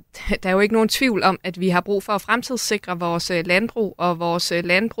 Så der er jo ikke nogen tvivl om, at vi har brug for at fremtidssikre vores landbrug, og vores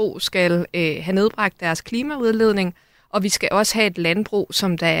landbrug skal have nedbragt deres klimaudledning, og vi skal også have et landbrug,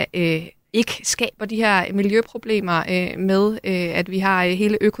 som der ikke skaber de her miljøproblemer med, at vi har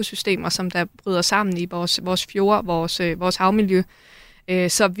hele økosystemer, som der bryder sammen i vores fjorde, vores havmiljø.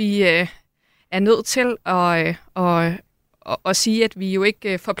 Så vi er nødt til at sige, at vi er jo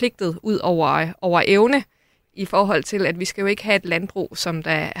ikke forpligtet ud over evne, i forhold til, at vi skal jo ikke have et landbrug, som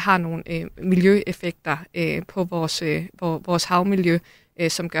der har nogle miljøeffekter på vores havmiljø,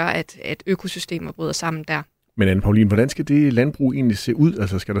 som gør, at økosystemer bryder sammen der. Men Anne Paulin, hvordan skal det landbrug egentlig se ud?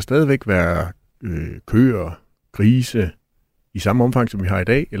 Altså skal der stadigvæk være køer, grise i samme omfang, som vi har i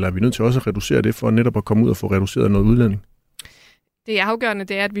dag, eller er vi nødt til også at reducere det for netop at komme ud og få reduceret noget udledning? Det afgørende,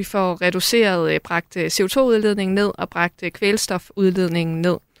 det er, at vi får reduceret, bragt CO2-udledningen ned og bragt kvælstofudledningen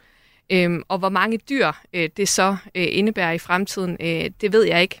ned. Og hvor mange dyr det så indebærer i fremtiden, det ved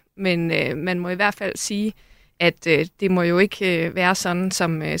jeg ikke. Men man må i hvert fald sige, at det må jo ikke være sådan,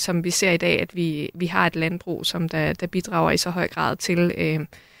 som vi ser i dag, at vi har et landbrug, som der bidrager i så høj grad til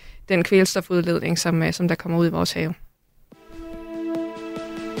den kvælstofudledning, som der kommer ud i vores have.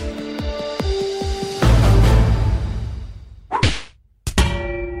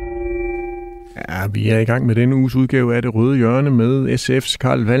 Ja, vi er i gang med denne uges udgave af Det Røde Hjørne med SF's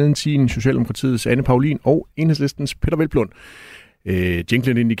Carl Valentin, Socialdemokratiets Anne Paulin og Enhedslistens Peter Hvelplund.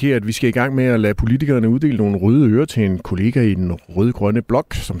 Jinglen indikerer, at vi skal i gang med at lade politikerne uddele nogle røde ører til en kollega i den røde-grønne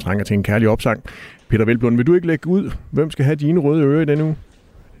blok, som trænger til en kærlig opsang. Peter Hvelplund, vil du ikke lægge ud, hvem skal have dine røde ører i denne uge?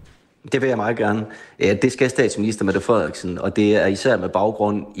 Det vil jeg meget gerne. Det skal statsminister Mette Frederiksen, og det er især med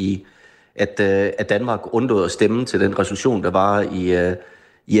baggrund i, at Danmark undlod at stemme til den resolution, der var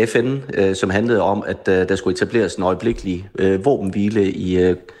i FN, som handlede om, at der skulle etableres en øjeblikkelig våbenhvile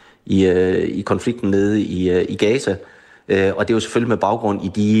i konflikten nede i Gaza. Og det er jo selvfølgelig med baggrund i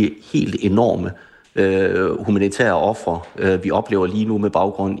de helt enorme humanitære ofre, vi oplever lige nu med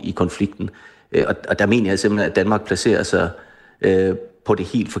baggrund i konflikten. Og der mener jeg simpelthen, at Danmark placerer sig på det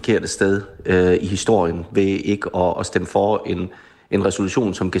helt forkerte sted i historien ved ikke at stemme for en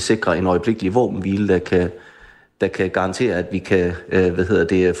resolution, som kan sikre en øjeblikkelig våbenhvile, der kan garantere, at vi kan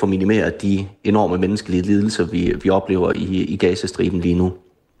få minimeret de enorme menneskelige lidelser, vi oplever i Gazastriben lige nu.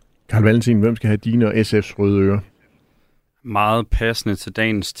 Carl Valentin, hvem skal have dine og SF's røde ører? Meget passende til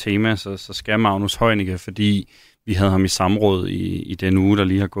dagens tema, så skal Magnus Heunicke, fordi vi havde ham i samråd i den uge, der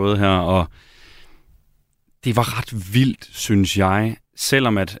lige har gået her, og det var ret vildt, synes jeg.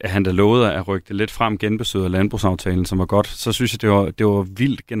 Selvom at han da lovede at rykke det lidt frem, genbesøget af landbrugsaftalen, som var godt, så synes jeg, det var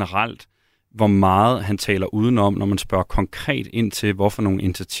vildt generelt, hvor meget han taler udenom, når man spørger konkret ind til, hvorfor nogle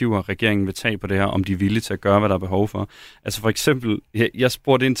initiativer regeringen vil tage på det her, om de er villige til at gøre, hvad der er behov for. Altså for eksempel, jeg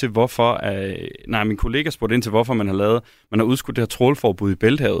spurgte ind til, min kollega spurgte ind til, hvorfor man har udskudt det her trawlforbud i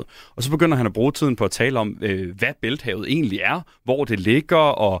Bælthavet. Og så begynder han at bruge tiden på at tale om, hvad Bælthavet egentlig er, hvor det ligger,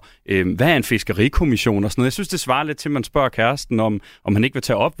 og hvad er en fiskerikommission og sådan noget. Jeg synes, det svarer lidt til, at man spørger kæresten om han ikke vil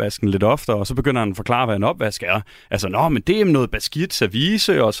tage opvasken lidt oftere, og så begynder han at forklare, hvad en opvask er. Altså, men det er noget beskidt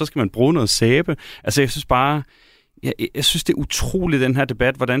service, og så skal man bruge noget sæbe. Altså, jeg synes bare, jeg synes, det er utroligt, den her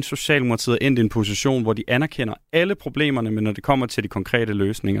debat, hvordan Socialdemokratiet er endt i en position, hvor de anerkender alle problemerne, men når det kommer til de konkrete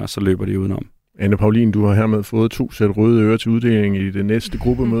løsninger, så løber de udenom. Anne Paulin, du har hermed fået 2 sæt røde ører til uddeling i det næste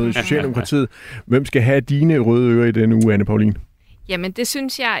gruppemøde i Socialdemokratiet. Hvem skal have dine røde ører i denne uge, Anne Paulin? Jamen, det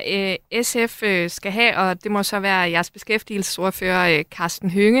synes jeg, SF skal have, og det må så være jeres beskæftigelsesordfører, Karsten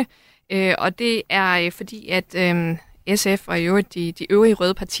Hønge. Og det er fordi, at SF og i øvrigt de øvrige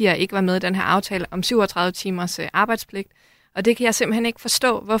røde partier ikke var med i den her aftale om 37 timers arbejdspligt. Og det kan jeg simpelthen ikke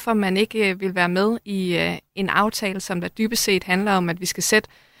forstå, hvorfor man ikke vil være med i en aftale, som der dybest set handler om, at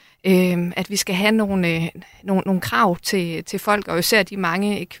vi skal have nogle krav til folk, og især de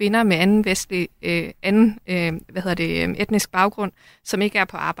mange kvinder med anden etnisk baggrund, som ikke er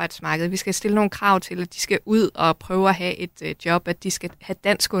på arbejdsmarkedet. Vi skal stille nogle krav til, at de skal ud og prøve at have et job, at de skal have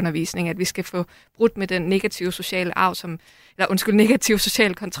dansk undervisning, at vi skal få brudt med den negative sociale negative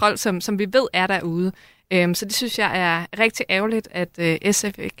sociale kontrol, som vi ved er derude. Så det synes jeg er rigtig ærgerligt, at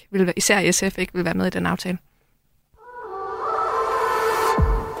især SF ikke vil være med i den aftale.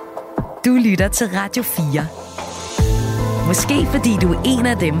 Du lytter til Radio 4. Måske fordi du er en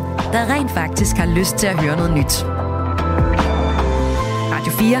af dem, der rent faktisk har lyst til at høre noget nyt.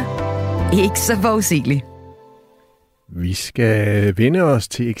 Radio 4. Ikke så forudsigeligt. Vi skal vende os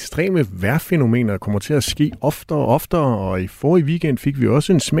til ekstreme vejrfænomener, der kommer til at ske oftere og oftere, og i forrige weekend fik vi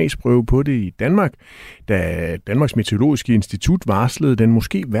også en smagsprøve på det i Danmark, da Danmarks Meteorologiske Institut varslede den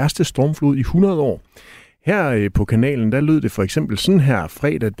måske værste stormflod i 100 år. Her på kanalen, der lød det for eksempel sådan her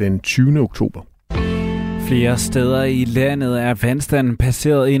fredag den 20. oktober. Flere steder i landet er vandstanden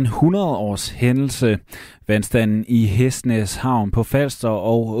passeret en 100-års hændelse. Vandstanden i Hestnes Havn på Falster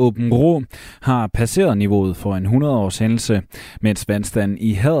og Åbenrå har passeret niveauet for en 100-års hændelse, mens vandstanden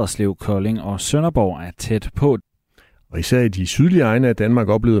i Haderslev, Kolding og Sønderborg er tæt på. Og især i de sydlige egne af Danmark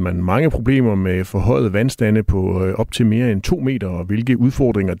oplevede man mange problemer med forhøjet vandstande på op til mere end 2 meter, og hvilke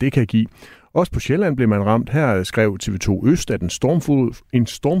udfordringer det kan give. Også på Sjælland blev man ramt. Her skrev TV2 Øst, at en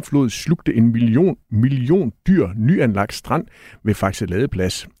stormflod slugte en million dyr nyanlagt strand ved Faxe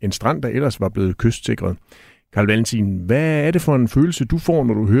Ladeplads. En strand, der ellers var blevet kystsikret. Carl Valentin, hvad er det for en følelse, du får,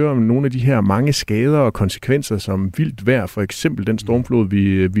 når du hører om nogle af de her mange skader og konsekvenser, som vildt vejr, for eksempel den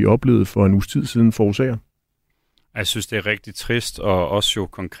stormflod, vi oplevede for en uges tid siden, forårsager? Jeg synes, det er rigtig trist, og også jo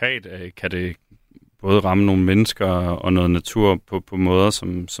konkret kan det både ramme nogle mennesker og noget natur på måder,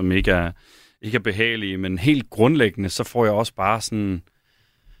 som ikke er behagelige, men helt grundlæggende, så får jeg også bare sådan,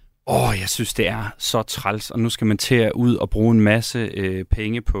 jeg synes, det er så træls, og nu skal man til at ud og bruge en masse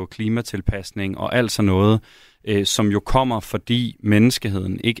penge på klimatilpasning og alt sådan noget, som jo kommer, fordi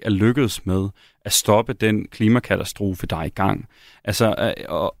menneskeheden ikke er lykkedes med at stoppe den klimakatastrofe, der er i gang. Altså,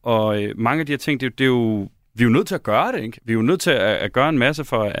 og mange af de her ting, det er jo vi er jo nødt til at gøre det, ikke? Vi er jo nødt til at gøre en masse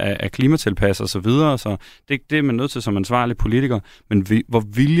for at klimatilpasse og så videre, så det er man nødt til som ansvarlig politiker. Men hvor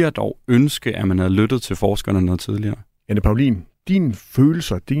vil jeg dog ønske, at man havde lyttet til forskerne noget tidligere? Anne Paulin, dine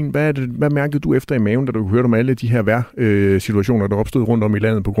følelser, hvad mærkede du efter i maven, da du hørte om alle de her vejrsituationer, der opstod rundt om i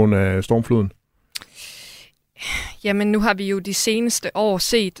landet på grund af stormfloden? Jamen, nu har vi jo de seneste år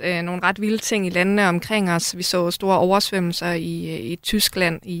set nogle ret vilde ting i landene omkring os. Vi så store oversvømmelser i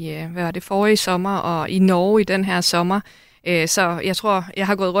Tyskland i forrige sommer, og i Norge i den her sommer. Så jeg tror, jeg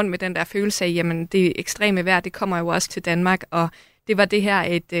har gået rundt med den der følelse af, jamen det ekstreme vejr, det kommer jo også til Danmark, og det var det her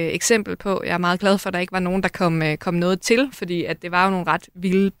et eksempel på. Jeg er meget glad for, at der ikke var nogen, der kom noget til, fordi at det var jo nogle ret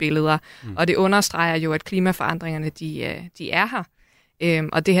vilde billeder, og det understreger jo, at klimaforandringerne, de er her.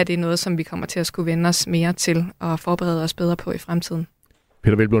 Og det her, det er noget, som vi kommer til at skulle vende os mere til og forberede os bedre på i fremtiden.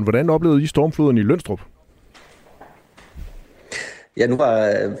 Peter Hvelplund, hvordan oplevede I stormfloden i Lønstrup? Ja, nu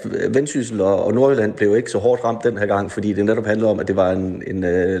var Vendsyssel og Nordjylland blev ikke så hårdt ramt den her gang, fordi det netop handlede om, at det var en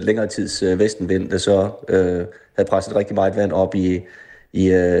længere tids vestenvind, der så havde presset rigtig meget vand op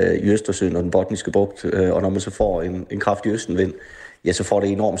i Østersøen og den Botniske Bugt. Og når man så får en kraftig østenvind, ja, så får det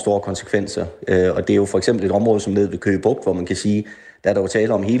enormt store konsekvenser. Og det er jo for eksempel et område som ned ved Køge Bugt, hvor man kan sige, der er der jo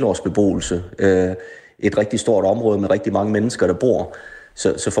tale om helårsbeboelse. Et rigtig stort område med rigtig mange mennesker, der bor.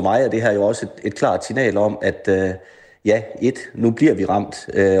 Så for mig er det her jo også et klart signal om, nu bliver vi ramt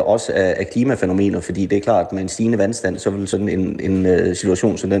også af klimafænomener, fordi det er klart, at med en stigende vandstand, så vil sådan en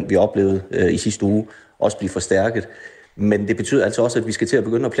situation som den, vi oplevede i sidste uge, også blive forstærket. Men det betyder altså også, at vi skal til at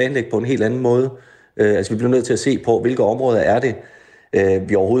begynde at planlægge på en helt anden måde. Vi bliver nødt til at se på, hvilke områder er det,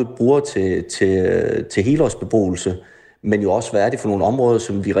 vi overhovedet bruger til helårsbeboelse, men jo også, hvad er det for nogle områder,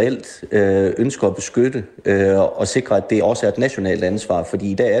 som vi reelt ønsker at beskytte og sikre, at det også er et nationalt ansvar.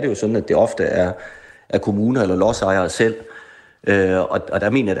 Fordi i dag er det jo sådan, at det ofte er kommuner eller lodsejere selv. Og der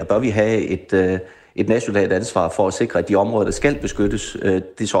mener jeg, der bør vi have et nationalt ansvar for at sikre, at de områder, der skal beskyttes,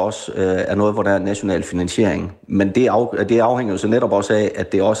 det så også er noget, hvor der er national finansiering. Men det afhænger jo så netop også af,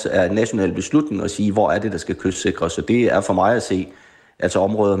 at det også er en national beslutning at sige, hvor er det, der skal kystsikres. Så det er for mig at se, altså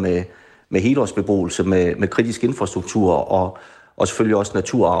områder med helårsbeboelse, med kritisk infrastruktur og selvfølgelig også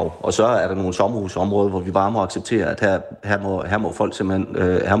naturarv. Og så er der nogle sommerhusområder, hvor vi bare må acceptere, at her må folk simpelthen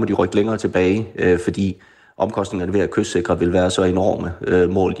her må de rykke længere tilbage, fordi omkostningerne ved at kystsikre vil være så enorme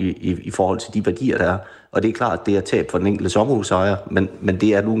målt i forhold til de værdier, der er. Og det er klart, at det er tab for den enkelte sommerhusejer, men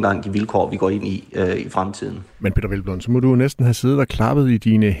det er nogle gange de vilkår, vi går ind i fremtiden. Men Peter Hvelplund, så må du næsten have siddet og klappet i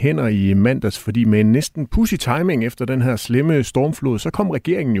dine hænder i mandags, fordi med en næsten pudsig timing efter den her slemme stormflod, så kom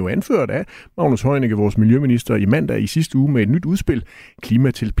regeringen jo anført af Magnus Heunicke, vores miljøminister, i mandag i sidste uge med et nyt udspil,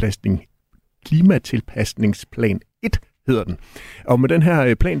 Klimatilpasningsplan 1. hedder den. Og med den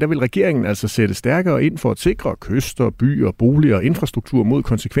her plan, der vil regeringen altså sætte stærkere ind for at sikre kyster, byer, boliger og infrastruktur mod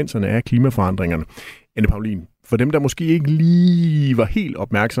konsekvenserne af klimaforandringerne. Anne Paulin, for dem, der måske ikke lige var helt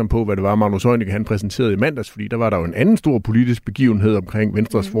opmærksom på, hvad det var, Magnus Heunicke han præsenterede i mandags, fordi der var der jo en anden stor politisk begivenhed omkring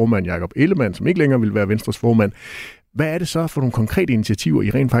Venstres formand, Jakob Ellemann, som ikke længere vil være Venstres formand. Hvad er det så for nogle konkrete initiativer, I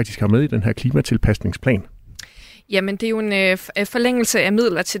rent faktisk har med i den her klimatilpasningsplan? Jamen, det er jo en forlængelse af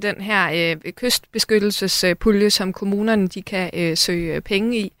midler til den her kystbeskyttelsespulje, som kommunerne de kan søge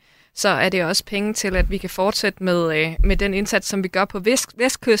penge i. Så er det også penge til, at vi kan fortsætte med den indsats, som vi gør på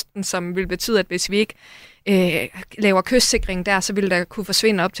vestkysten, som vil betyde, at hvis vi ikke laver kystsikring der, så vil der kunne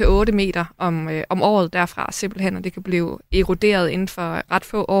forsvinde op til 8 meter om året derfra simpelthen, og det kan blive eroderet inden for ret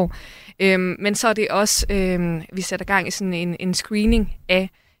få år. Men så er det også, vi sætter gang i sådan en screening af,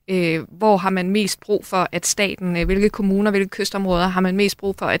 hvor har man mest brug for, at staten, hvilke kommuner, hvilke kystområder har man mest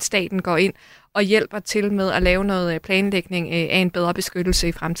brug for, at staten går ind og hjælper til med at lave noget planlægning af en bedre beskyttelse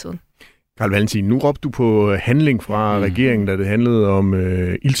i fremtiden. Carl Valentin, nu råbte du på handling fra regeringen, da det handlede om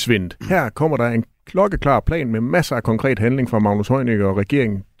iltsvind. Her kommer der en klokkeklar plan med masser af konkret handling fra Magnus Heunicke og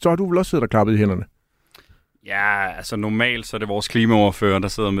regeringen. Så har du vel også siddet og klappet i hænderne? Ja, altså normalt så er det vores klimaordfører, der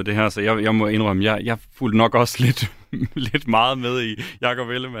sidder med det her, så jeg må indrømme, jeg fulgte nok også lidt meget med i Jakob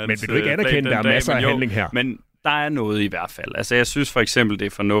Ellemanns. Men vil du ikke anerkende, at der er masser af handling her? Men der er noget i hvert fald. Altså jeg synes for eksempel, det er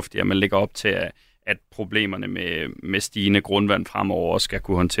fornuftigt, at man lægger op til, at problemerne med stigende grundvand fremover også skal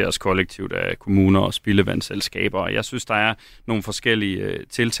kunne håndteres kollektivt af kommuner og spildevandsselskaber. Jeg synes, der er nogle forskellige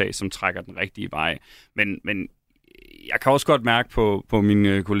tiltag, som trækker den rigtige vej. Men jeg kan også godt mærke på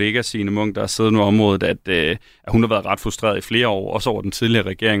min kollega Signe Munk, der har siddet nu området, at hun har været ret frustreret i flere år, også over den tidligere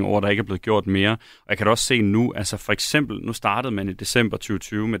regering, over at der ikke er blevet gjort mere. Og jeg kan da også se nu, altså for eksempel, nu startede man i december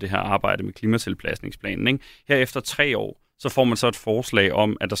 2020 med det her arbejde med klimatilpasningsplanen, ikke? Her efter 3 år, så får man så et forslag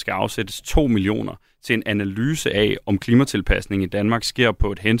om, at der skal afsættes 2 millioner til en analyse af, om klimatilpasning i Danmark sker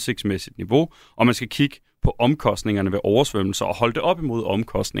på et hensigtsmæssigt niveau, og man skal kigge på omkostningerne ved oversvømmelser og holde det op imod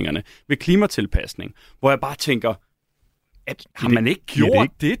omkostningerne ved klimatilpasning, hvor jeg bare tænker, at har man ikke gjort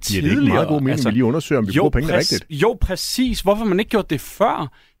det tidligere? Det er ikke meget god mening, vi lige undersøger, om vi bruger pengene rigtigt. Jo, præcis. Hvorfor har man ikke gjort det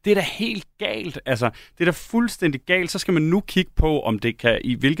før? Det er da helt galt. Altså, det er da fuldstændig galt. Så skal man nu kigge på, om det kan,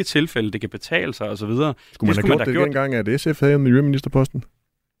 i hvilke tilfælde det kan betale sig, og så videre. Skulle man have gjort det dengang, at SF havde miljøministerposten?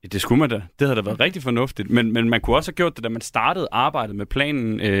 Ja, det skulle man da. Det havde da været rigtig fornuftigt. Men man kunne også have gjort det, da man startede arbejdet med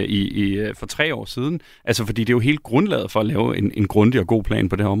planen for 3 år siden. Altså, fordi det er jo helt grundlaget for at lave en grundig og god plan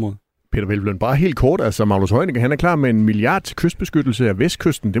på det her område. Peter Hvelplund, bare helt kort, altså Magnus Heunicke, han er klar med 1 milliard til kystbeskyttelse af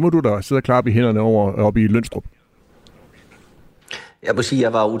vestkysten. Det må du da sidde og klappe i hænderne over oppe i Lønstrup. Jeg må sige, at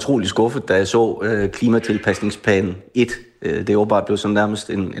jeg var utrolig skuffet, da jeg så klimatilpasningsplanen 1. Det er jo bare blevet sådan nærmest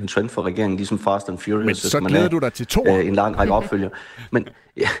en trend for regeringen, ligesom Fast and Furious. Men så glæder du dig til 2 år. En lang række opfølger. Men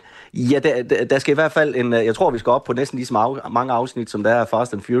ja, der skal i hvert fald jeg tror, vi skal op på næsten lige så mange afsnit, som der er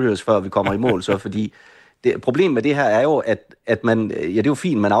Fast and Furious, før vi kommer i mål, så fordi problemet med det her er jo, at man, det er jo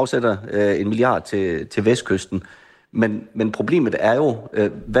fint, man afsætter 1 milliard til vestkysten, men problemet er jo,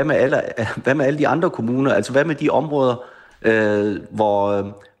 hvad med alle de andre kommuner, altså hvad med de områder,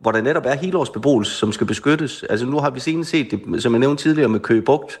 hvor der netop er helårsbeboelse, som skal beskyttes. Altså nu har vi senest set det, som jeg nævnte tidligere med Køge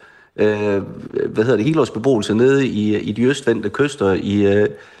Bugt, helårsbeboelse nede i de østvendte kyster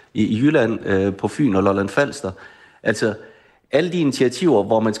i Jylland, på Fyn og Lolland Falster. Altså alle de initiativer,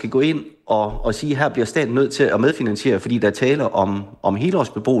 hvor man skal gå ind og sige, her bliver staten nødt til at medfinansiere, fordi der taler om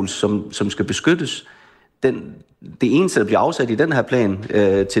helårsbeboelse, som skal beskyttes. Det eneste, der bliver afsat i den her plan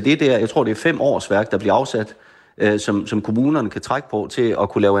til det der, jeg tror, det er 5 årsværk, der bliver afsat, som kommunerne kan trække på til at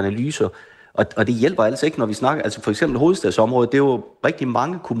kunne lave analyser. Og det hjælper altså ikke, når vi snakker, altså for eksempel hovedstadsområdet, det er jo rigtig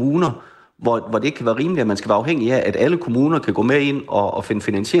mange kommuner, hvor det ikke kan være rimeligt, at man skal være afhængig af, at alle kommuner kan gå med ind og finde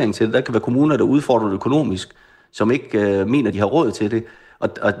finansiering til det. Der kan være kommuner, der udfordrer det økonomisk, som ikke mener, de har råd til det.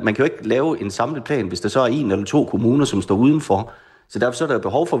 Og man kan jo ikke lave en samlet plan, hvis der så er 1 eller 2 kommuner, som står udenfor. Så derfor så er der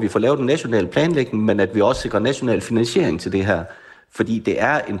behov for, at vi får lavet en national planlægning, men at vi også sikrer national finansiering til det her. Fordi det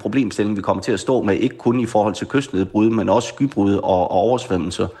er en problemstilling, vi kommer til at stå med, ikke kun i forhold til kystnedbrud, men også skybrud og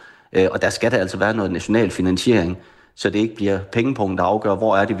oversvømmelser. Og der skal der altså være noget national finansiering, så det ikke bliver pengepunkten, der afgør,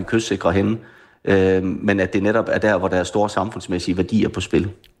 hvor er det, vi kystsikrer henne. Men at det netop er der, hvor der er store samfundsmæssige værdier på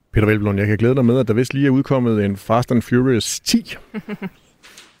spil. Peter Hvelplund, jeg kan glæde dig med, at der vist lige er udkommet en Fast and Furious 10.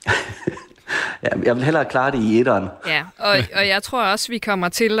 Ja, jeg vil hellere klare det i 1'eren. Ja, og jeg tror også, vi kommer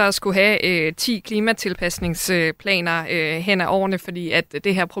til at skulle have 10 klimatilpasningsplaner hen ad årene, fordi at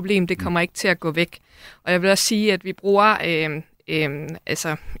det her problem, det kommer ikke til at gå væk. Og jeg vil også sige, at vi bruger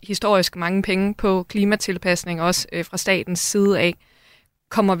historisk mange penge på klimatilpasning, også fra statens side af.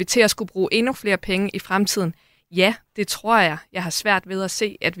 Kommer vi til at skulle bruge endnu flere penge i fremtiden? Ja, det tror jeg. Jeg har svært ved at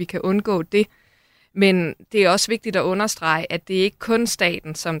se, at vi kan undgå det. Men det er også vigtigt at understrege, at det ikke kun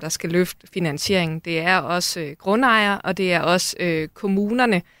staten, som der skal løfte finansieringen. Det er også grundejere, og det er også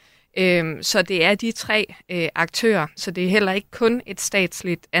kommunerne. Så det er de 3 aktører. Så det er heller ikke kun et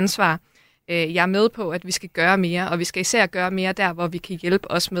statsligt ansvar. Jeg er med på, at vi skal gøre mere, og vi skal især gøre mere der, hvor vi kan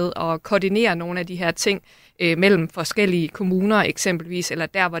hjælpe os med at koordinere nogle af de her ting mellem forskellige kommuner eksempelvis, eller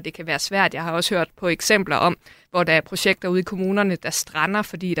der, hvor det kan være svært. Jeg har også hørt på eksempler om, hvor der er projekter ude i kommunerne, der strander,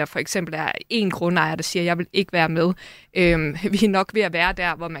 fordi der for eksempel er en grundejer, der siger, at jeg vil ikke være med. Vi er nok ved at være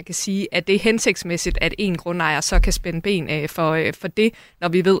der, hvor man kan sige, at det er hensigtsmæssigt, at en grundejer så kan spænde ben for det, når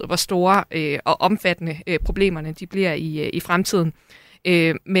vi ved, hvor store og omfattende problemerne de bliver i fremtiden.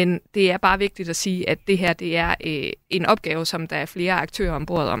 Men det er bare vigtigt at sige, at det her det er en opgave, som der er flere aktører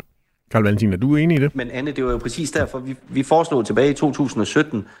ombord om. Carl Valentin, er du enig i det? Men Anne, det var jo præcis derfor, vi foreslog tilbage i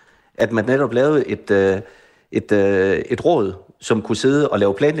 2017, at man netop lavede et råd, som kunne sidde og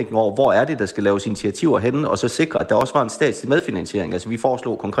lave planlægning over, hvor er det, der skal laves initiativer henne, og så sikre, at der også var en statslig medfinansiering. Altså vi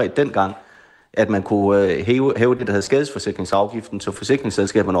foreslog konkret dengang, at man kunne hæve det, der hedder skadesforsikringsafgiften, så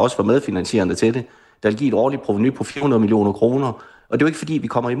forsikringsselskaberne også var medfinansierende til det. Der vil give et årligt provenu på 400 millioner kroner. Og det er jo ikke fordi, vi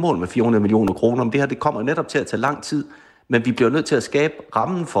kommer i mål med 400 millioner kroner, men det her det kommer netop til at tage lang tid. Men vi bliver nødt til at skabe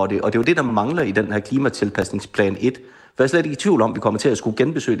rammen for det, og det er jo det, der mangler i den her klimatilpasningsplan 1. For jeg er slet ikke i tvivl om, at vi kommer til at skulle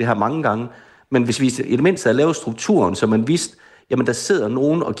genbesøge det her mange gange. Men hvis vi i det mindste har lavet strukturen, så man vidste, jamen der sidder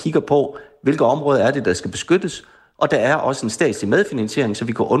nogen og kigger på, hvilke områder er det, der skal beskyttes, og der er også en statslig medfinansiering, så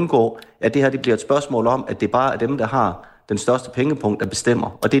vi kan undgå, at det her det bliver et spørgsmål om, at det bare er dem, der har den største pengepunkt, der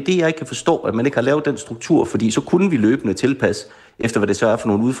bestemmer. Og det er det, jeg ikke kan forstå, at man ikke har lavet den struktur, fordi så kunne vi løbende tilpasse, efter hvad det så er for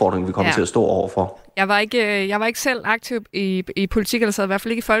nogle udfordringer, vi kommer til at stå overfor. Jeg var ikke selv aktiv i politik, eller sad i hvert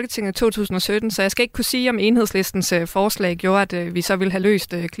fald ikke i Folketinget i 2017, så jeg skal ikke kunne sige, om Enhedslistens forslag gjorde, at vi så ville have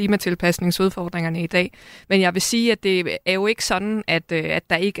løst klimatilpasningsudfordringerne i dag. Men jeg vil sige, at det er jo ikke sådan, at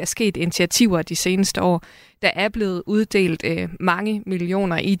der ikke er sket initiativer de seneste år. Der er blevet uddelt mange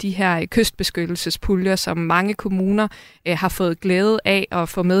millioner i de her kystbeskyttelsespuljer, som mange kommuner har fået glæde af at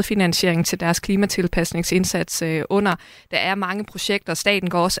få medfinansiering til deres klimatilpasningsindsats under. Der er mange projekter, staten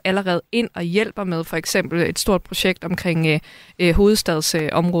går også allerede ind og hjælper med, for eksempel et stort projekt omkring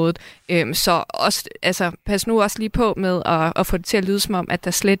hovedstadsområdet. Så også, altså, pas nu også lige på med at få det til at lyde som om, at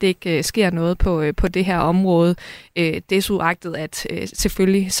der slet ikke sker noget på det her område. Desuagtet, at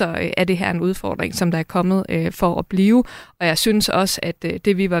selvfølgelig så er det her en udfordring, som der er kommet for at blive. Og jeg synes også, at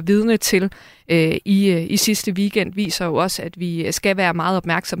det vi var vidne til i sidste weekend, viser jo også, at vi skal være meget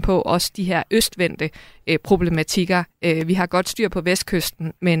opmærksom på også de her østvendte problematikker. Vi har godt styr på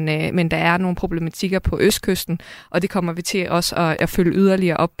vestkysten, men der er nogle problematikker på østkysten, og det kommer vi til også at følge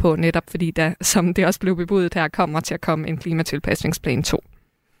yderligere op på, netop fordi der, som det også blev bebudet her, kommer til at komme en klimatilpasningsplan 2.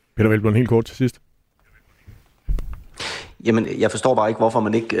 Peter Hvelplund, helt kort til sidst. Jamen, jeg forstår bare ikke, hvorfor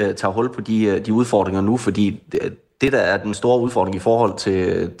man ikke tager hul på de udfordringer nu, fordi det, der er den store udfordring i forhold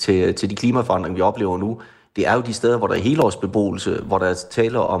til de klimaforandringer, vi oplever nu, det er jo de steder, hvor der er helårsbeboelse, hvor der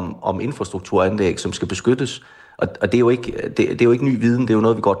taler om infrastrukturanlæg, som skal beskyttes. Og det er jo ikke ny viden, det er jo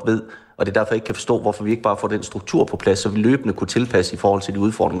noget, vi godt ved. Og det er derfor, jeg ikke kan forstå, hvorfor vi ikke bare får den struktur på plads, så vi løbende kunne tilpasse i forhold til de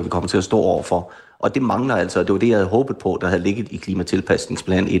udfordringer, vi kommer til at stå overfor. Og det mangler altså, og det var det, jeg havde håbet på, der havde ligget i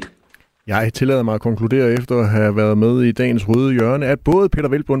klimatilpasningsplan 1. Jeg tillader mig at konkludere efter at have været med i dagens røde hjørne, at både Peter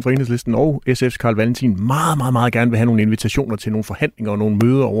Hvelplund fra Enhedslisten og SF's Carl Valentin meget gerne vil have nogle invitationer til nogle forhandlinger og nogle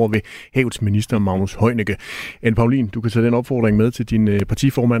møder over ved havets minister Magnus Heunicke. Anne Paulin, du kan tage den opfordring med til din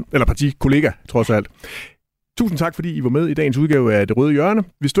partikollega, trods alt. Tusind tak, fordi I var med i dagens udgave af Det Røde Hjørne.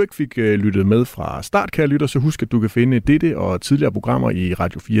 Hvis du ikke fik lyttet med fra start, kære lytter, så husk, at du kan finde dette og tidligere programmer i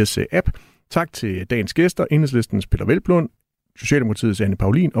Radio 4's app. Tak til dagens gæster, Enhedslistens Peter Hvelplund, Socialdemokratiets Anne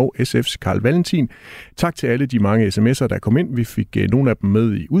Paulin og SF's Carl Valentin. Tak til alle de mange sms'er, der kom ind. Vi fik nogle af dem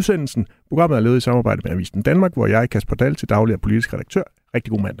med i udsendelsen. Programmet er lavet i samarbejde med Avisen Danmark, hvor jeg, Kasper Dahl, til daglig er politisk redaktør.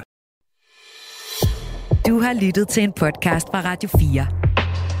 Rigtig god mandag. Du har lyttet til en podcast fra Radio 4.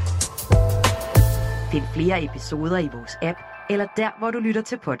 Find flere episoder i vores app, eller der, hvor du lytter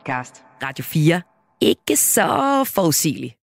til podcast. Radio 4. Ikke så forudsigeligt.